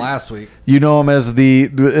director. Did him last week. You know him as the You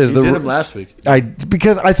did him last week.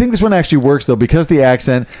 Because I think this one actually works though because the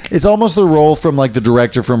accent. It's almost the role from like the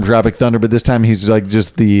director from Tropic Thunder, but this time he's like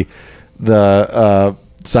just the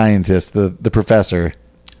scientist, the professor.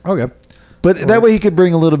 Okay. But that way he could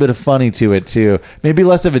bring a little bit of funny to it too. Maybe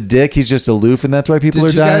less of a dick. He's just aloof, and that's why people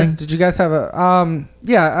are dying. Did you guys have a?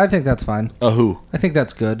 Yeah, I think that's fine. A who? I think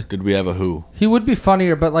that's good. Did we have a who? He would be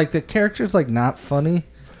funnier, but like the character's like not funny.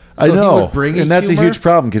 I So he know, would bring and that's humor. a huge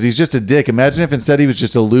problem because he's just a dick. Imagine if instead he was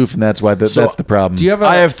just aloof, and that's why that's the problem. Do you have?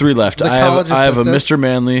 I have 3 left. the I college have a assistant? Mr.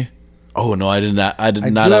 Manley. Oh no, I did not. I did I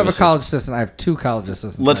not do have a assistant. college assistant. I have 2 college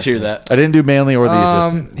assistants. Let's hear actually. that. I didn't do Manly or the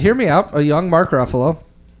assistant. Hear me out. A young Mark Ruffalo.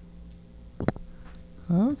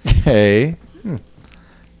 Okay,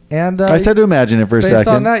 And I said to imagine it for a based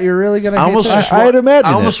second. on that, you're really gonna. I hate almost this? just I had want- imagined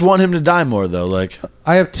I almost it. want him to die more though. Like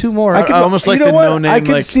I have 2 more. I could almost like you know the what? no-name, I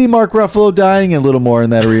can like- see Mark Ruffalo dying a little more in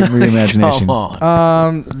that reimagination. come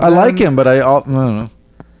on. I like him, but I don't know.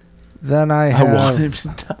 Then I I have. want him to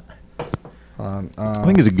die. I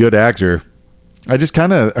think he's a good actor. I just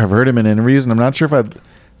kind of have heard him in interviews, and I'm not sure if I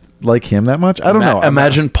like him that much. I don't know.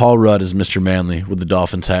 Imagine Paul Rudd as Mr. Manley with the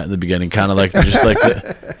Dolphins hat in the beginning, kind of like just like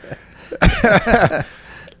the.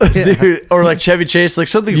 dude, or like Chevy Chase, like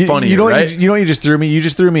something funny, you know, right? you know what you just threw me? You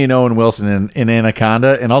just threw me an Owen Wilson in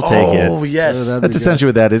Anaconda, and I'll take it. Oh yes, That's essentially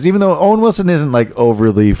what that is. Even though Owen Wilson isn't like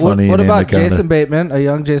overly funny. What in about Anaconda. Jason Bateman? A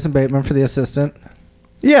young Jason Bateman for the assistant.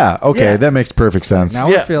 Yeah. Okay, Yeah. that makes perfect sense. Now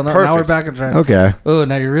we're feeling that. Now we're back on track. Okay. Oh,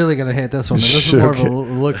 now you're really gonna hate this one. This is more of a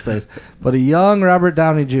look space. But a young Robert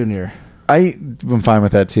Downey Jr. I'm fine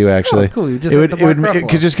with that too. Actually, cool. You just it hit would the Mark just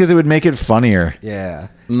Ruffalo. because it would make it funnier. Yeah.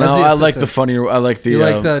 No, As the I like assistant. the funnier. I like the You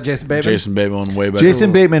like the Jason Bateman? Jason Bateman one way better.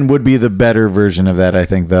 Jason Bateman would be the better version of that, I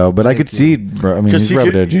think, though. But I could see. I mean, he's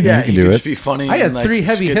Robert Downey Jr. Yeah, he can he do could it. just be funny. I had and, like, 3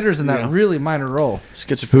 heavy skit- hitters in that you know, really minor role.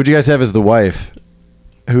 Who'd you guys have as the wife?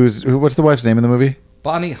 What's the wife's name in the movie?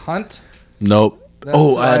 Bonnie Hunt. Nope. That's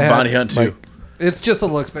Oh, what I had I had. Bonnie Hunt too. It's just a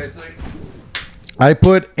look space thing. I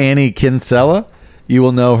put Annie Kinsella. You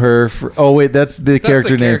will know her. Oh wait, that's the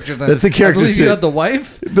character name. That's the character. I believe you name. had the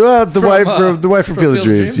wife. The wife from Field of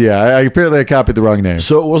Dreams. Yeah, apparently I copied the wrong name.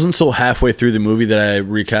 So it wasn't until halfway through the movie that I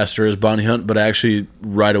recast her as Bonnie Hunt, but I actually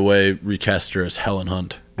right away recast her as Helen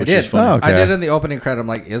Hunt, which I did. is funny. I did in the opening credit. I'm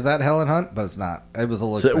like, is that Helen Hunt? But it's not. It was a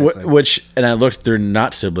look space thing. Which, and I looked, they're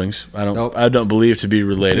not siblings. I don't believe to be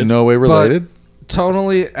related. No way related. But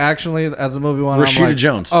tonally, actually, as the movie went on, Rashida I'm like,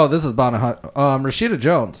 Jones. Oh, this is Bonnie Hunt. Rashida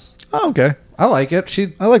Jones. Oh, okay. I like it.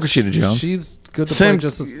 I like Rashida Jones. She's good to Same- play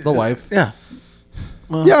just as the wife. Yeah.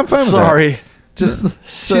 Well, Yeah, I'm fine with sorry. Just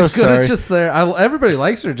So she's good sorry. at just there. Everybody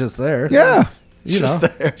likes her just there. Yeah. You Just know,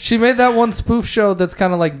 there. she made that one spoof show that's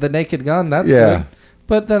kind of like The Naked Gun. That's Yeah. good.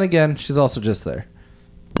 But then again, she's also just there.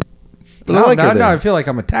 But I like her now there. I feel like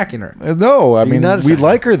I'm attacking her. No, I mean not we say-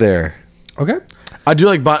 like her there. Okay, I do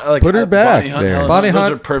like, Put her back Bonnie Hunt, there. Helen Bonnie Hunt.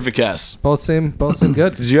 Hunt. Those are perfect casts. both seem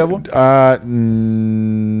good. Did you have one?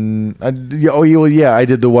 Yeah, I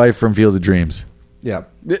did the wife from Field of Dreams Yeah.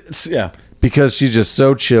 Yeah. because she's just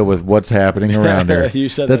so chill with what's happening around her. You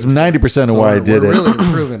said that's that. 90% of why I did we're it. really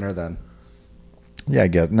improving her then. Yeah, I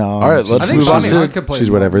get no. All right, let's I think move on Bonnie to. Hunt could play She's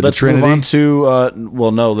more. whatever. Let's the Trinity. move on to.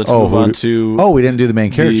 Well, no. Let's move on to. Oh, we didn't do the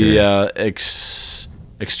main character. The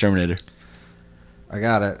Exterminator. I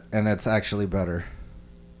got it, and it's actually better.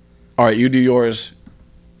 All right, you do yours.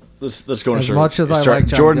 Let's go in a As circle. much as I Start. like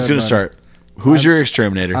John Jordan's going Goodman, to start. Who's your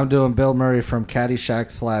Exterminator? I'm doing Bill Murray from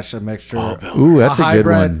Caddyshack / a mixture. Ooh, that's a good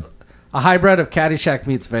hybrid- one. A hybrid of Caddyshack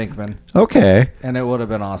meets Venkman, Okay. and it would have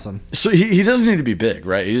been awesome. So he doesn't need to be big,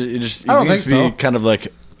 right? He just I don't needs think to so. be kind of like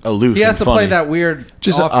aloof. He has and to funny. play that weird,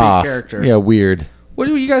 Just offbeat off. character. Yeah, weird. What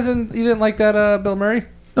do you guys? You didn't like that, Bill Murray?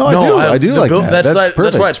 No, I do like that. That's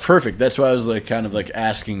perfect. why it's perfect. That's why I was like kind of like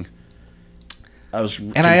asking. I was,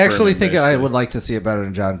 And I actually confirming, think I basically. would like to see it better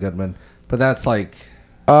than John Goodman, but that's like,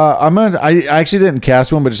 I actually didn't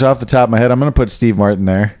cast one, but just off the top of my head, I'm gonna put Steve Martin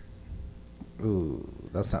there. ooh,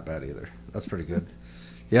 that's not bad either. That's pretty good.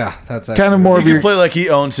 Yeah, that's Kind of actually- more You of can your. play like he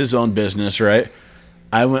owns his own business, right?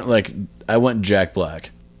 I went Jack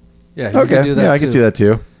Black. Yeah, you Okay, can do that yeah, I too. can see that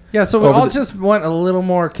too. Yeah, so we Over all the- just went a little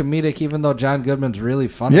more comedic, even though John Goodman's really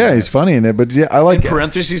funny. Yeah, in he's it. funny in it, but yeah, I like. In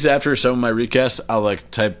parentheses after some of my recasts, I'll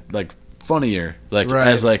like type like funnier, like Right.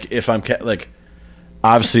 as like if I'm like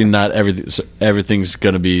obviously not everything's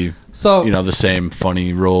gonna be So the same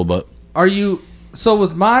funny role, but are you? So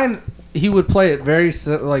with mine, he would play it very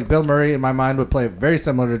like Bill Murray in my mind would play it very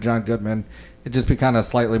similar to John Goodman. It'd just be kind of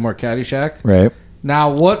slightly more Caddyshack. Right.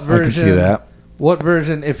 Now, what version? I can see that. What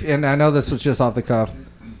version? If and I know this was just off the cuff.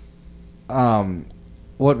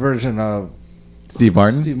 What version of Steve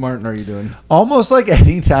Martin. Steve Martin are you doing? Almost like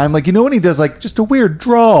any time, like when he does like just a weird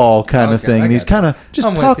drawl kind of Okay, thing, I and he's gotcha. kind of just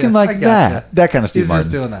I'm with talking you. like I gotcha. that kind of Steve He's Martin.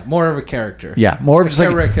 just doing that. More of a character. Yeah, more of just like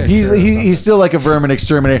caricature he's or he's still like a vermin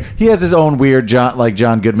exterminator. He has his own weird John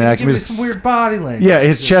Goodman Give action. me some weird body language. Yeah,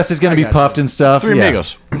 his chest is going to be I got puffed you. and stuff. Three yeah.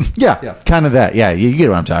 Amigos. Yeah, kind of that. Yeah, you get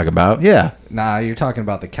what I'm talking about. Yeah, Nah, you're talking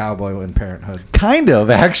about the cowboy in Parenthood. kind of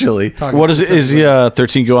actually. Talking what is it? Is he specifically-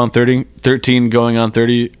 13 go on 30? 13 going on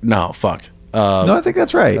 30? No, fuck. No, I think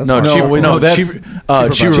that's right. That's No, fine. Cheaper, wait, no, that's Cheaper Cheaper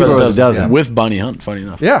Brother Brother Dozen. Dozen. With Bonnie Hunt. Funny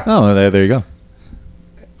enough. Yeah. Oh, there you go.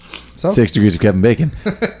 So 6 degrees of Kevin Bacon.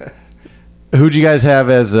 Who'd you guys have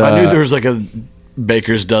as? I knew there was like a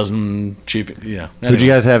Baker's Dozen cheap. Yeah. Who'd you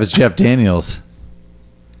guys have as Jeff Daniels?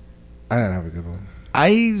 I didn't have a good one.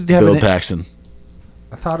 I Bill haven't. Paxton.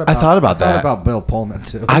 I thought I thought about that. about Bill Pullman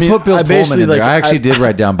too. I put Bill Pullman in there. I actually did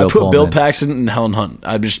write down Bill I put Pullman. Bill Paxton and Helen Hunt.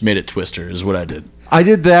 I just made it Twister. Is what I did. I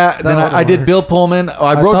did that. Then would've I did worked. Bill Pullman.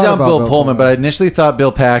 I wrote thought down about Bill Bill Pullman, Pullman. but I initially thought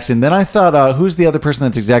Bill Paxton. Then I thought, who's the other person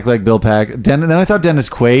that's exactly like Bill Paxton? Then I thought Dennis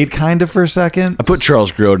Quaid, kind of for a second. I put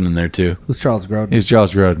Charles Grodin in there too. Who's Charles Grodin? He's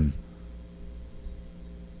Charles Grodin.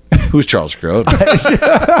 Who's Charles Grodin? Did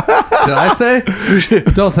I say?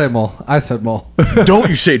 Don't say Mole. I said Mole. Don't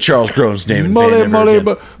you say Charles Grodin's name in vain ever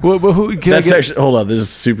again. Who, can That's I get, actually, hold on, this is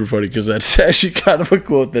super funny because that's actually kind of a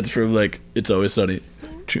quote that's from like It's Always Sunny.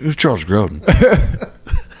 Who's Charles Grodin?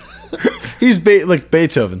 He's like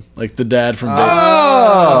Beethoven, like the dad from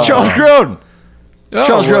Beethoven. Charles Grodin.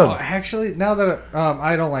 Charles Grodin. Actually, now that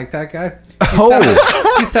I don't like that guy.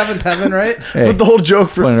 Oh. He's Seventh Heaven, right? Hey, But the whole joke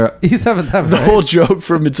from He's Seventh Heaven. the right? whole joke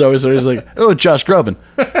from It's Always Sunny is like, oh, Josh Groban.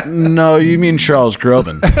 No, you mean Charles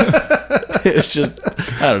Groban. It's just,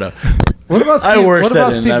 I don't know. What about I Steve, worked what that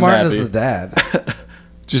about in, Steve I'm Martin happy. as the dad?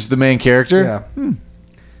 just the main character? Yeah.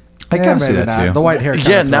 I kind of see maybe that not. too. The white hair.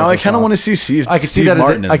 Yeah, now I kind of want to see Steve. I could see Steve that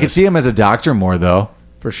Martin I could see him as a doctor more though.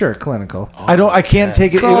 For sure, clinical. I can't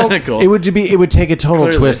take it. So- It would take a total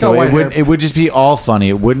Clearly. twist. No Though. white It would. hair. It would just be all funny.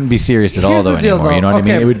 It wouldn't be serious at all Here's though the deal, anymore. You know though. what I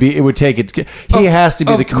mean? Okay. It would take it. He has to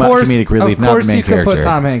be the comedic relief, not the main Of course, you character. can put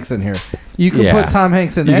Tom Hanks in here. You can Yeah. put Tom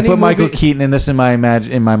Hanks in You any can put Michael movie. Keaton in this in my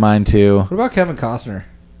mind too. What about Kevin Costner?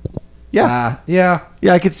 Yeah. Yeah.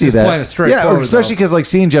 Yeah, I could see He's that. playing it straightforward, Yeah, especially though. because like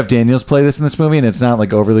seeing Jeff Daniels play this in this movie, and it's not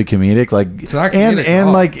like overly comedic. Like, It's not comedic at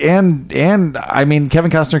all. and I mean,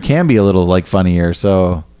 Kevin Costner can be a little like funnier.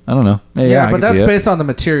 So I don't know. Yeah, I but can that's see it. based on the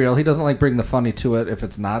material. He doesn't like bring the funny to it if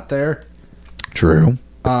it's not there. True.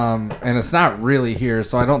 And it's not really here,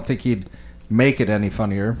 so I don't think he'd make it any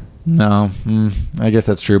funnier. No, I guess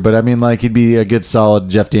that's true. But I mean, like, he'd be a good, solid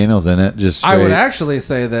Jeff Daniels in it. Just I would straight. actually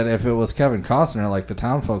say that if it was Kevin Costner, like the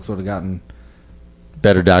town folks would have gotten.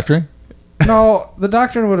 Better doctoring. No, the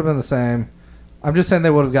doctrine would have been the same. I'm just saying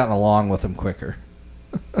they would have gotten along with him quicker.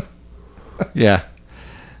 Yeah,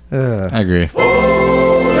 I agree.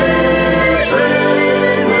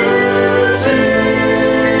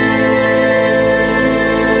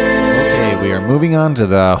 Okay, we are moving on to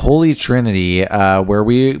the Holy Trinity, where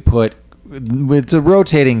we put. It's a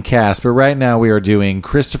rotating cast, but right now we are doing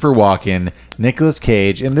Christopher Walken, Nicolas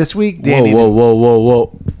Cage, and this week Danny.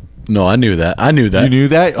 Whoa. No, I knew that. You knew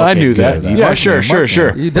that? I Okay, knew good. that. You Yeah, marked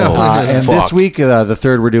sure. me. You definitely knew And Fuck. this week, the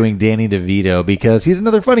third, we're doing Danny DeVito because he's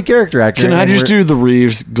another funny character actor. Can I and just we're- do the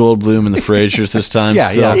Reeves, Goldblum, and the Frasers this time?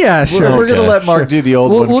 Yeah, still? Yeah, sure. We're gonna Okay. let Mark do the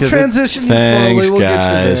old one We'll because transition you Thanks, slowly. We'll guys.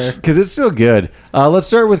 get you there. because it's still good. Let's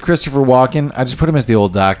start with Christopher Walken. I just put him as the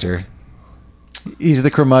old doctor. He's the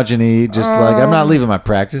curmudgeon. He just like I'm not leaving my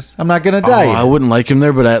practice. I'm not gonna die. I wouldn't like him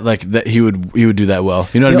there, but I like that he would do that well.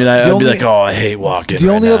 You know what I mean? I'd be only- like, oh, I hate walking. The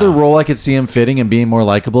only other role I could see him fitting and being more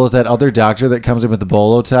likable is that other doctor that comes in with the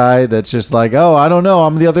bolo tie. That's just like, oh, I don't know.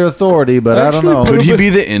 I'm the other authority, but I don't know. Could he be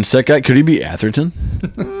the insect guy? Could he be Atherton?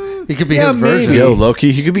 He could be Yeah, his version. maybe. Yo,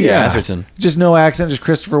 Loki, he could be Atherton. Just no accent, just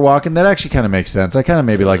Christopher Walken. That actually kind of makes sense. I kind of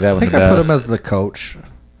maybe like that I one think the I put best. him as the coach.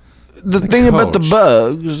 The thing about the coach.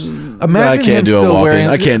 bugs. Imagine I can't him do a still walking. wearing.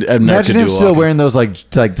 I can't. I'm not Imagine gonna him do a still walking. wearing those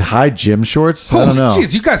like high gym shorts. I Holy don't know.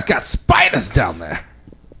 jeez, you guys got spiders down there.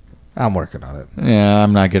 I'm working on it. Yeah,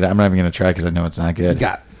 I'm not good. I'm not even gonna try because I know it's not You good.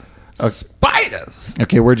 got spiders.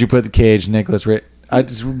 Okay, where'd you put the Cage, Nicholas? I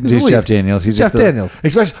just Louis. Jeff Daniels. He's Jeff just Daniels.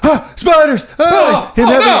 Especially spiders.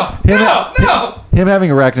 Him having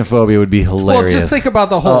arachnophobia would be hilarious. Well, just think about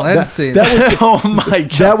the whole end scene. Oh my god!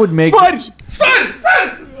 That would make. Spiders!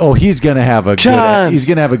 Oh, he's gonna have a good. Cons. He's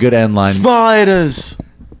gonna have a good end line. Spiders!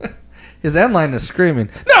 His end line is screaming,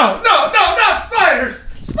 No, not spiders!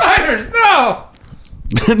 Spiders, no!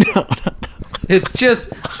 No. It's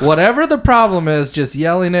just, whatever the problem is, just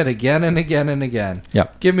yelling it again and again and again.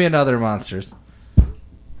 Yep. Give me another monsters.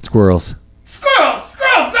 Squirrels. Squirrels!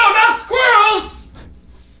 No, not squirrels!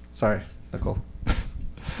 Sorry, Nicole.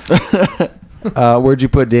 Where'd you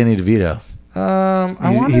put Danny DeVito?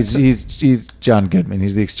 I wanted He's John Goodman.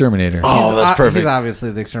 He's the exterminator. Oh, that's perfect. He's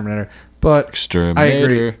obviously the exterminator. But I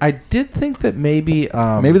agree. I did think that maybe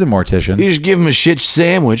Maybe the mortician. You just give him a shit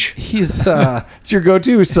sandwich. he's It's your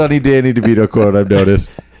go-to Sonny Danny DeVito quote, I've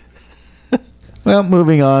noticed. Well,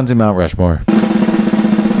 moving on to Mount Rushmore. Mount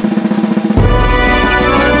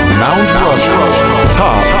Rushmore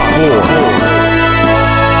Top 4.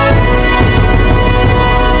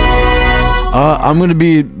 I'm gonna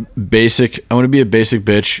be basic. I'm gonna be a basic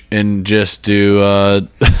bitch and just do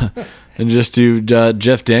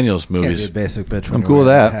Jeff Daniels movies. Can't be a basic bitch. When I'm you're cool with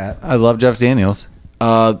wearing that. a hat. I love Jeff Daniels.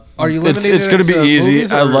 Are you limiting It's it gonna be to easy.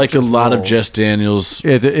 movies I or like a just lot of roles? Jeff Daniels.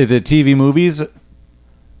 Is it TV movies?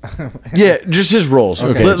 Yeah, just his roles.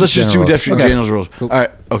 Okay, Let's just just do general Jeff roles. Okay. Daniels roles. Cool. All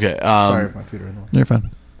right. Okay. Sorry if my feet are in the way. You're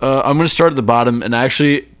fine. I'm gonna start at the bottom, and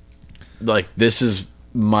actually, like this is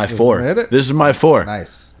my four. made it? This is my four.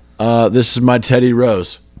 Nice. This is my Teddy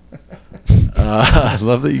Rose. I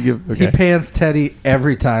love that you give. He pans Teddy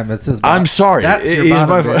every time. It's his bottom. I'm sorry. That's your He's bottom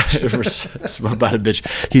my bitch. That's my bottom bitch.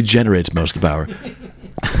 He generates most of the power.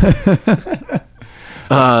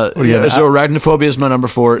 So Arachnophobia is my number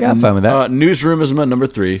 4. Yeah, I'm fine with that. Newsroom is my number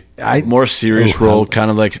 3. More serious role,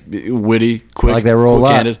 kind of like witty, quick. I like that role a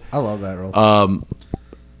lot. candid. I love that role.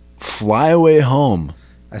 Fly Away Home.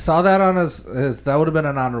 I saw that on his. That would have been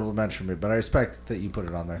an honorable mention for me, but I respect that you put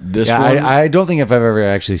it on there. This Yeah, one, I don't think if I've ever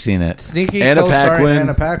actually seen it. Sneaky Anna co-starring Paquin.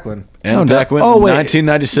 Anna Paquin. Anna Paquin. Oh, wait.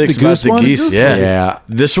 1996 The about Goose the one? geese. Goose Yeah. one? Yeah.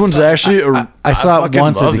 This one's actually. I saw it fucking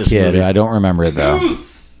once love as a this kid. movie. I don't remember it though.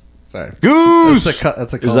 Sorry, Goose.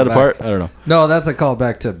 That's a Is that a callback. part? I don't know. No, that's a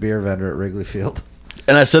callback to Beer Vendor at Wrigley Field.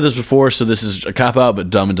 And I said this before, so this is a cop out, but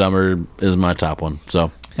Dumb and Dumber is my top one.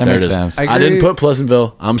 So That there makes it is. sense. I I didn't agree. put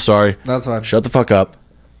Pleasantville. I'm sorry. That's fine. Shut the fuck up.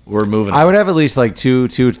 We're moving. I would have at least like two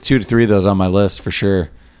to three of those on my list for sure.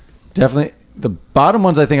 Definitely the bottom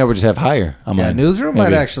ones. I think I would just have higher. On Yeah, mine, Newsroom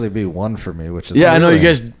maybe. might actually be 1 for me, which is Yeah, I know you really-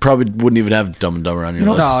 guys probably wouldn't even have Dumb and Dumber on your You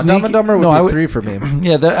know, list. No, Dumb and Dumber would I be 3 for me.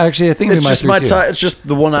 Yeah, that actually I think It's it'd be just my my three, too. It's just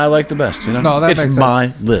the one I like the best. You know, No, that it's makes sense.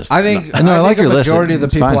 my list. I think. No, I like think your a list. majority of the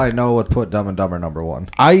It's people fine. I know would put Dumb and Dumber number 1.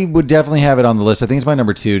 I would definitely have it on the list. I think it's my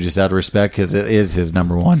number 2, just out of respect, because it is his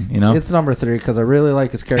number 1. You know, It's number 3 because I really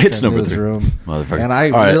like his character It's in number 3. Newsroom, Motherfucker. and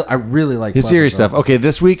All right. I really like his serious Pleasantville. stuff. Okay,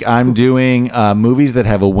 this week I'm doing movies that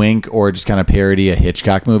have a wink or just kind of parody a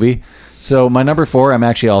Hitchcock movie. So my number 4, I'm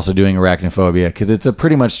actually also doing Arachnophobia because it's a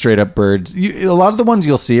pretty much straight up birds. A lot of the ones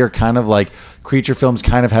you'll see are kind of like creature films,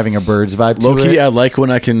 kind of having a birds vibe to Low-key, it. I like when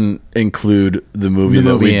I can include the movie The that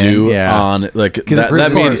movie we in, do yeah. on like Because that. it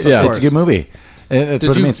means course, of yeah, course. it's a good movie. That's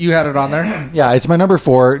what it means. You had it on there? Yeah, it's my number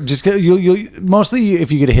 4. Just you mostly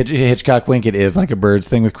if you get a Hitchcock wink, it is like a birds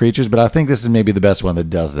thing with creatures. But I think this is maybe the best one that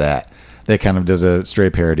does that. That kind of does a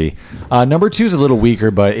straight parody. Number 2 is a little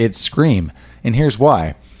weaker, but it's Scream, and here's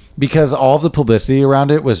why. Because all the publicity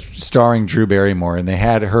around it was starring Drew Barrymore, and they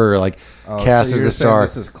had her like cast so as you're the saying star.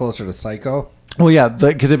 This is closer to Psycho. Well, yeah,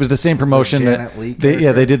 because it was the same promotion The that Janet Leigh they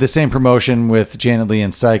character? did the same promotion with Janet Leigh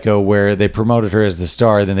in Psycho, where they promoted her as the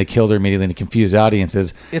star, then they killed her immediately to confuse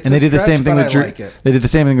audiences. It's and they a did the stretch, same thing but with I Drew. like it. They did the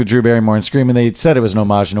same thing with Drew Barrymore in Scream, and they said it was an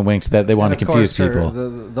homage and a wink to that they wanted to And of confuse course, people.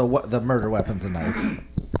 The murder weapon's a knife.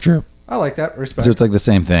 True. I like that. Respect. So it's like the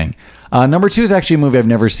same thing. Number 2 is actually a movie I've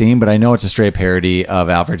never seen, but I know it's a straight parody of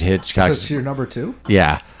Alfred Hitchcock's. That's your number 2?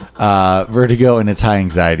 Yeah, Vertigo, and it's High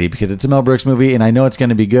Anxiety because it's a Mel Brooks movie, and I know it's going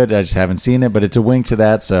to be good. I just haven't seen it, but it's a wink to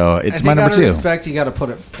that, so it's my number 2. Respect, you got to put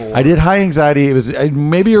it 4. I did High Anxiety. It was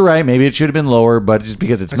maybe you're right. Maybe it should have been lower, but just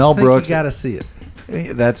because it's Mel Brooks, You got to see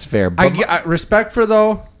it. that's fair. But I respect for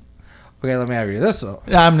though. Okay, let me argue this though.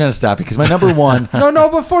 I'm going to stop because my number 1. No,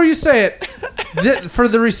 before you say it, for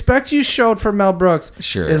the respect you showed for Mel Brooks,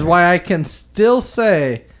 Sure. is why I can still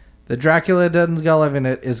say that Dracula Doesn't Get Live in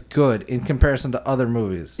It is good in comparison to other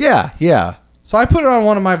movies. Yeah. So I put it on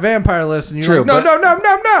one of my vampire lists, and you're True, like,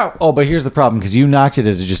 no. Oh, but here's the problem because you knocked it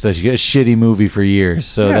as just a shitty movie for years,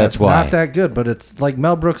 so Yeah, that's it's why. not that good, but it's like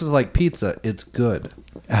Mel Brooks is like pizza. It's good.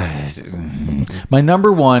 My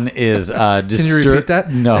number 1 is Can you repeat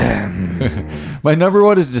that? No. My number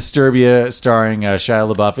 1 is Disturbia, starring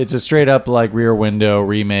Shia LaBeouf. It's a straight up like Rear Window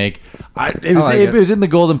remake. It was in the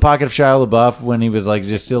golden pocket of Shia LaBeouf when he was like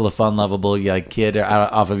just still a fun, lovable like kid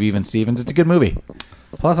off of Even Stevens. It's a good movie.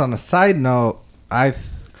 Plus, on a side note, I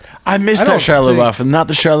missed I that don't Shia think- LaBeouf, and not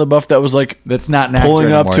the Shia LaBeouf that was like That's not an actor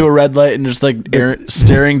pulling up anymore. to a red light and just like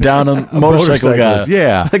staring down a motorcycle guy. motorcyclist,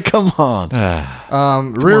 yeah. Like, come on.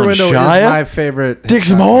 Rear on, Window Shia. is my favorite. Dig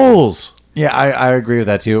some holes. Yeah, I agree with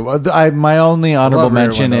that too. My only honorable love Rear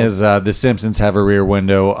mention Window. is The Simpsons have a Rear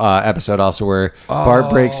Window episode also where Bart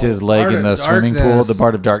breaks his leg Part in the of swimming pool, Darkness. the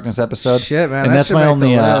Part of Darkness episode. Shit, man, and that that's should my make the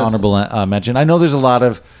only list. honorable mention. I know there's a lot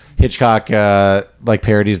of Hitchcock like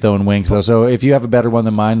parodies though and winks though. So if you have a better one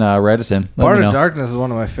than mine, write us in. Let Part me of know. Darkness is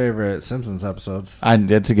one of my favorite Simpsons episodes.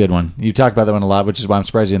 It's a good one. You talked about that one a lot, which is why I'm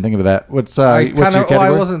surprised you didn't think of that. What's your I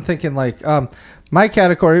category? wasn't thinking like my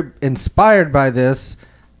category inspired by this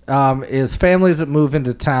is families that move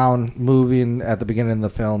into town. Moving at the beginning of the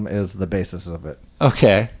film is the basis of it.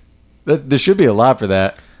 Okay, there should be a lot for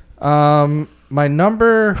that. My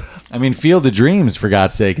number, I mean, Field of Dreams, for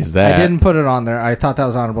God's sake, is that? I didn't put it on there. I thought that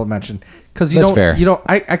was honorable mention because That's fair.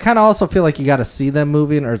 I kind of also feel like you got to see them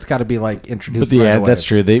moving, or it's got to be like introduced. But right yeah, away. that's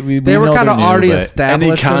true. They were know kind of they're new, already but- Any established. in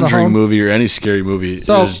the Conjuring home. movie or any scary movie.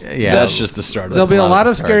 So, that's just the start of There'll it. be a lot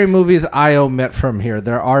of starts. scary movies I omit from here.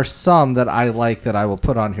 There are some that I like that I will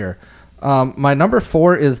put on here. My number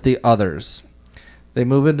 4 is The Others. They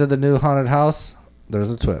move into the new haunted house. There's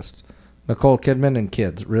a twist. Nicole Kidman and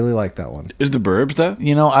kids. Really like that one. Is The Burbs that?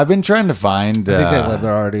 You know, I've been trying to find. I think they live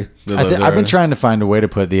there already. I've been trying to find a way to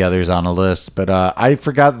put The Others on a list, but I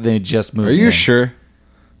forgot that they just moved. Are you in. sure?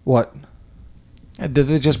 What? Did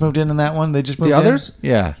they just moved in that one? They just moved The others? in?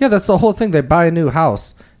 Yeah. Yeah, that's the whole thing. They buy a new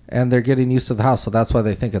house, and they're getting used to the house, so that's why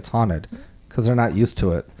they think it's haunted, because they're not used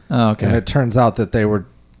to it. Oh, okay. And it turns out that they were...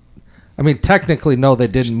 I mean, technically, no, they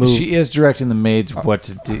didn't move. She is directing the maids what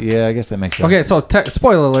to do. Yeah, I guess that makes sense. Okay, so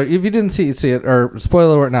spoiler alert. If you didn't see it, or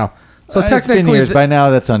spoiler alert now. So It's technically... been years. By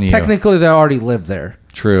now, that's on you. Technically, they already lived there.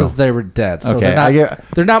 True. Because they were dead. So Okay,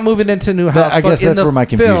 they're not moving into a new house. I guess but in that's the where my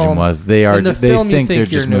confusion film- was. They in the film, you think they're you're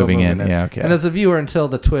just new moving in. Yeah, okay. And as a viewer, until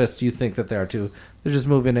the twist, you think that they are too. They're just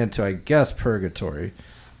moving into, I guess, purgatory.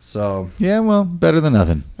 So Yeah, well, better than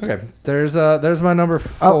nothing. okay, there's my number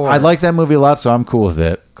 4. Oh, I like that movie a lot, so I'm cool with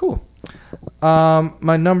it. Cool.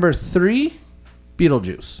 My number 3,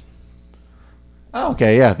 Beetlejuice. Oh,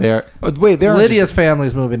 okay, yeah, they're. Wait, they're Lydia's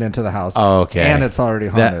family's moving into the house. Oh, okay. And it's already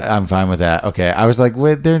haunted. I'm fine with that. Okay, I was like,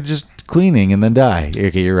 wait, they're just cleaning and then die.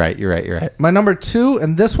 Okay, you're right. My number 2,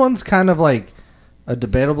 and this one's kind of like a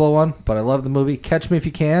debatable one, but I love the movie. Catch Me If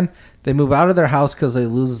You Can. They move out of their house because they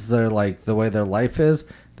lose their the way their life is.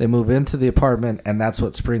 They move into the apartment, and that's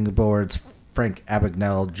what springboards Frank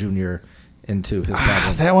Abagnale Jr. into his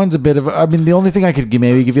problem. That one's a bit of. I mean, the only thing I could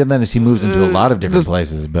maybe give you on that is he moves into a lot of different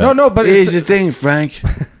places. But No, but Here's the thing, Frank.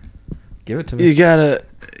 give it to me.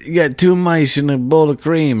 You got 2 mice in a bowl of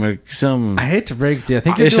cream or some. I hate to break it to you. I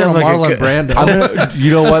think you're It doing a sounds like Marlon Brando. you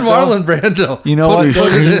know what? That's Marlon Brando. You know what?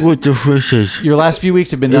 With the fishes. Your last few weeks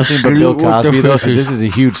have been nothing but Bill Cosby, though. So this is a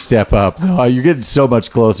huge step up. Oh, you're getting so much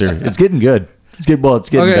closer. It's getting good. It's getting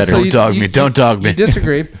better. So Don't dog me. You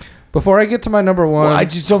disagree. Before I get to my number 1, Well, I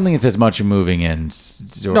just don't think it's as much moving in.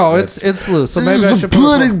 no, it's loose. So maybe I should put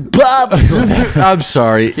pudding pops. I'm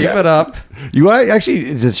sorry. keep it up. You are actually.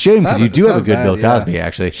 It's a shame because you do It's have a not good bad, Bill yeah. Cosby.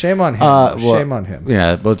 Actually, Shame on him. Well, Shame on him.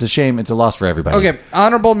 Yeah, well, it's a shame. It's a loss for everybody. Okay,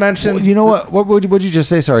 honorable mentions. Well, you know what? What would you just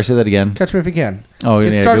say? Sorry, say that again. Catch Me If You Can. Oh,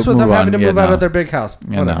 it yeah, starts go- with them move having to on. move Yeah, out no. of their big house.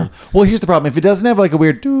 Yeah, Whatever. no. Well, here's the problem. If it doesn't have like a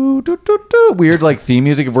weird weird like theme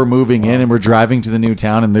music, if we're moving in and we're driving to the new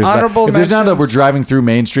town and there's Honorable if there's not a mentions. we're driving through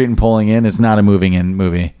Main Street and pulling in, it's not a moving in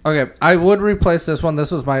movie. Okay, I would replace this one.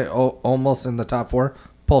 This was my almost in the top 4.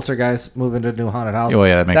 Poltergeist, moving to a new haunted house. Oh,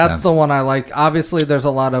 yeah, that makes That's sense. the one I like. Obviously, there's a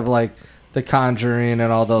lot of like The Conjuring and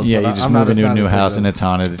all those. Yeah, but you just I'm not move as into a not new as house good and as- it's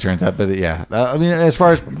haunted. It turns out, but yeah, I mean, as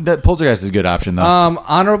far as that Poltergeist is a good option though.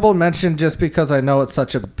 Honorable mention, just because I know it's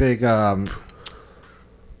such a big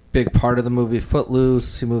part of the movie.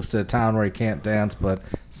 Footloose. He moves to a town where he can't dance, but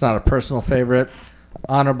it's not a personal favorite.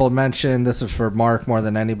 Honorable mention. This is for Mark more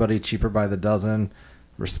than anybody. Cheaper by the Dozen.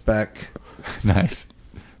 Respect. Nice,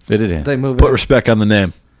 fit it in. They move. Put in. respect on the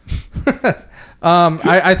name.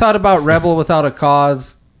 I thought about Rebel Without a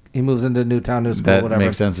Cause. He moves into Newtown, New School, That whatever.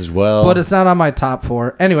 makes sense as well. But it's not on my top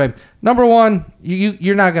 4. Anyway, number 1,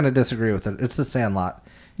 you're not going to disagree with it. It's The Sandlot.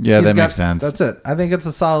 Yeah, He's that got- makes sense. That's it. I think it's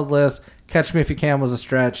a solid list. Catch Me If You Can was a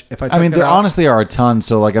stretch. If I I mean, took it there out- honestly are a ton.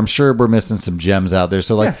 So, like, I'm sure we're missing some gems out there.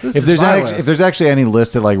 So, like, Yeah, this if is there's my any, list. if there's actually any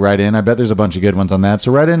listed, like, write in. I bet there's a bunch of good ones on that.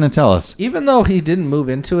 So, write in and tell us. even though he didn't move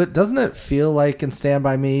into it, doesn't it feel like in Stand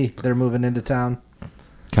By Me they're moving into town?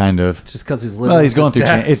 Kind of. Just because he's living. Well, he's with going his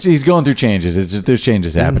through. dad. He's going through changes. It's just there's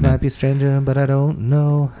changes Things happening. might be stranger, but I don't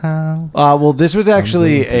know how. Well, this was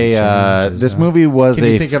actually this movie was Can a.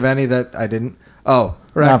 you think of any that I didn't? Oh,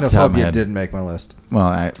 Off the top of my Arachnophobia head. didn't make my list.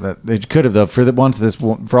 Well, they could have though for the ones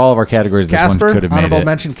for all of our categories. This Casper, one could have made honorable it.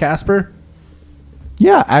 mention Casper.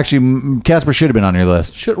 Yeah, actually, Casper should have been on your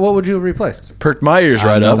list. What would you have replaced? Perked my ears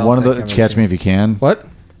right up. One of think the I've Catch seen Me If You Can. What?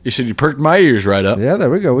 You said you perked my ears right up. Yeah, there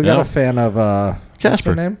we go. We got Yeah. a fan of what's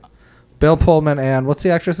Casper. her name? Bill Pullman and what's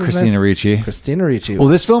the actress's Christina name? Ricci. Christina Ricci. Well,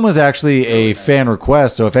 this film was actually a fan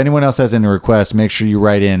request, so if anyone else has any requests, make sure you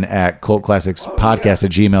write in at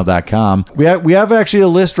cultclassicspodcast@gmail.com. We have actually a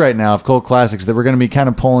list right now of cult classics that we're going to be kind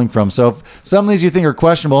of pulling from. So if some of these you think are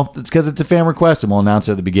questionable, it's because it's a fan request, and we'll announce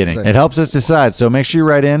it at the beginning. It helps us decide, so make sure you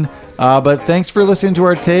write in. But thanks for listening to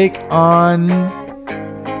our take on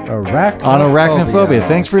arachnophobia.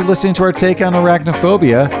 Thanks for listening to our take on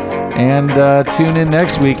arachnophobia. And tune in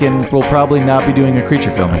next week, and we'll probably not be doing a creature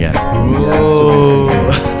film again.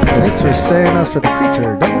 Thanks for staying us for the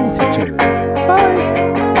creature double feature.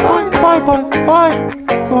 Bye. Bye. Bye. Bye. Bye.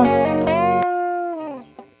 Bye.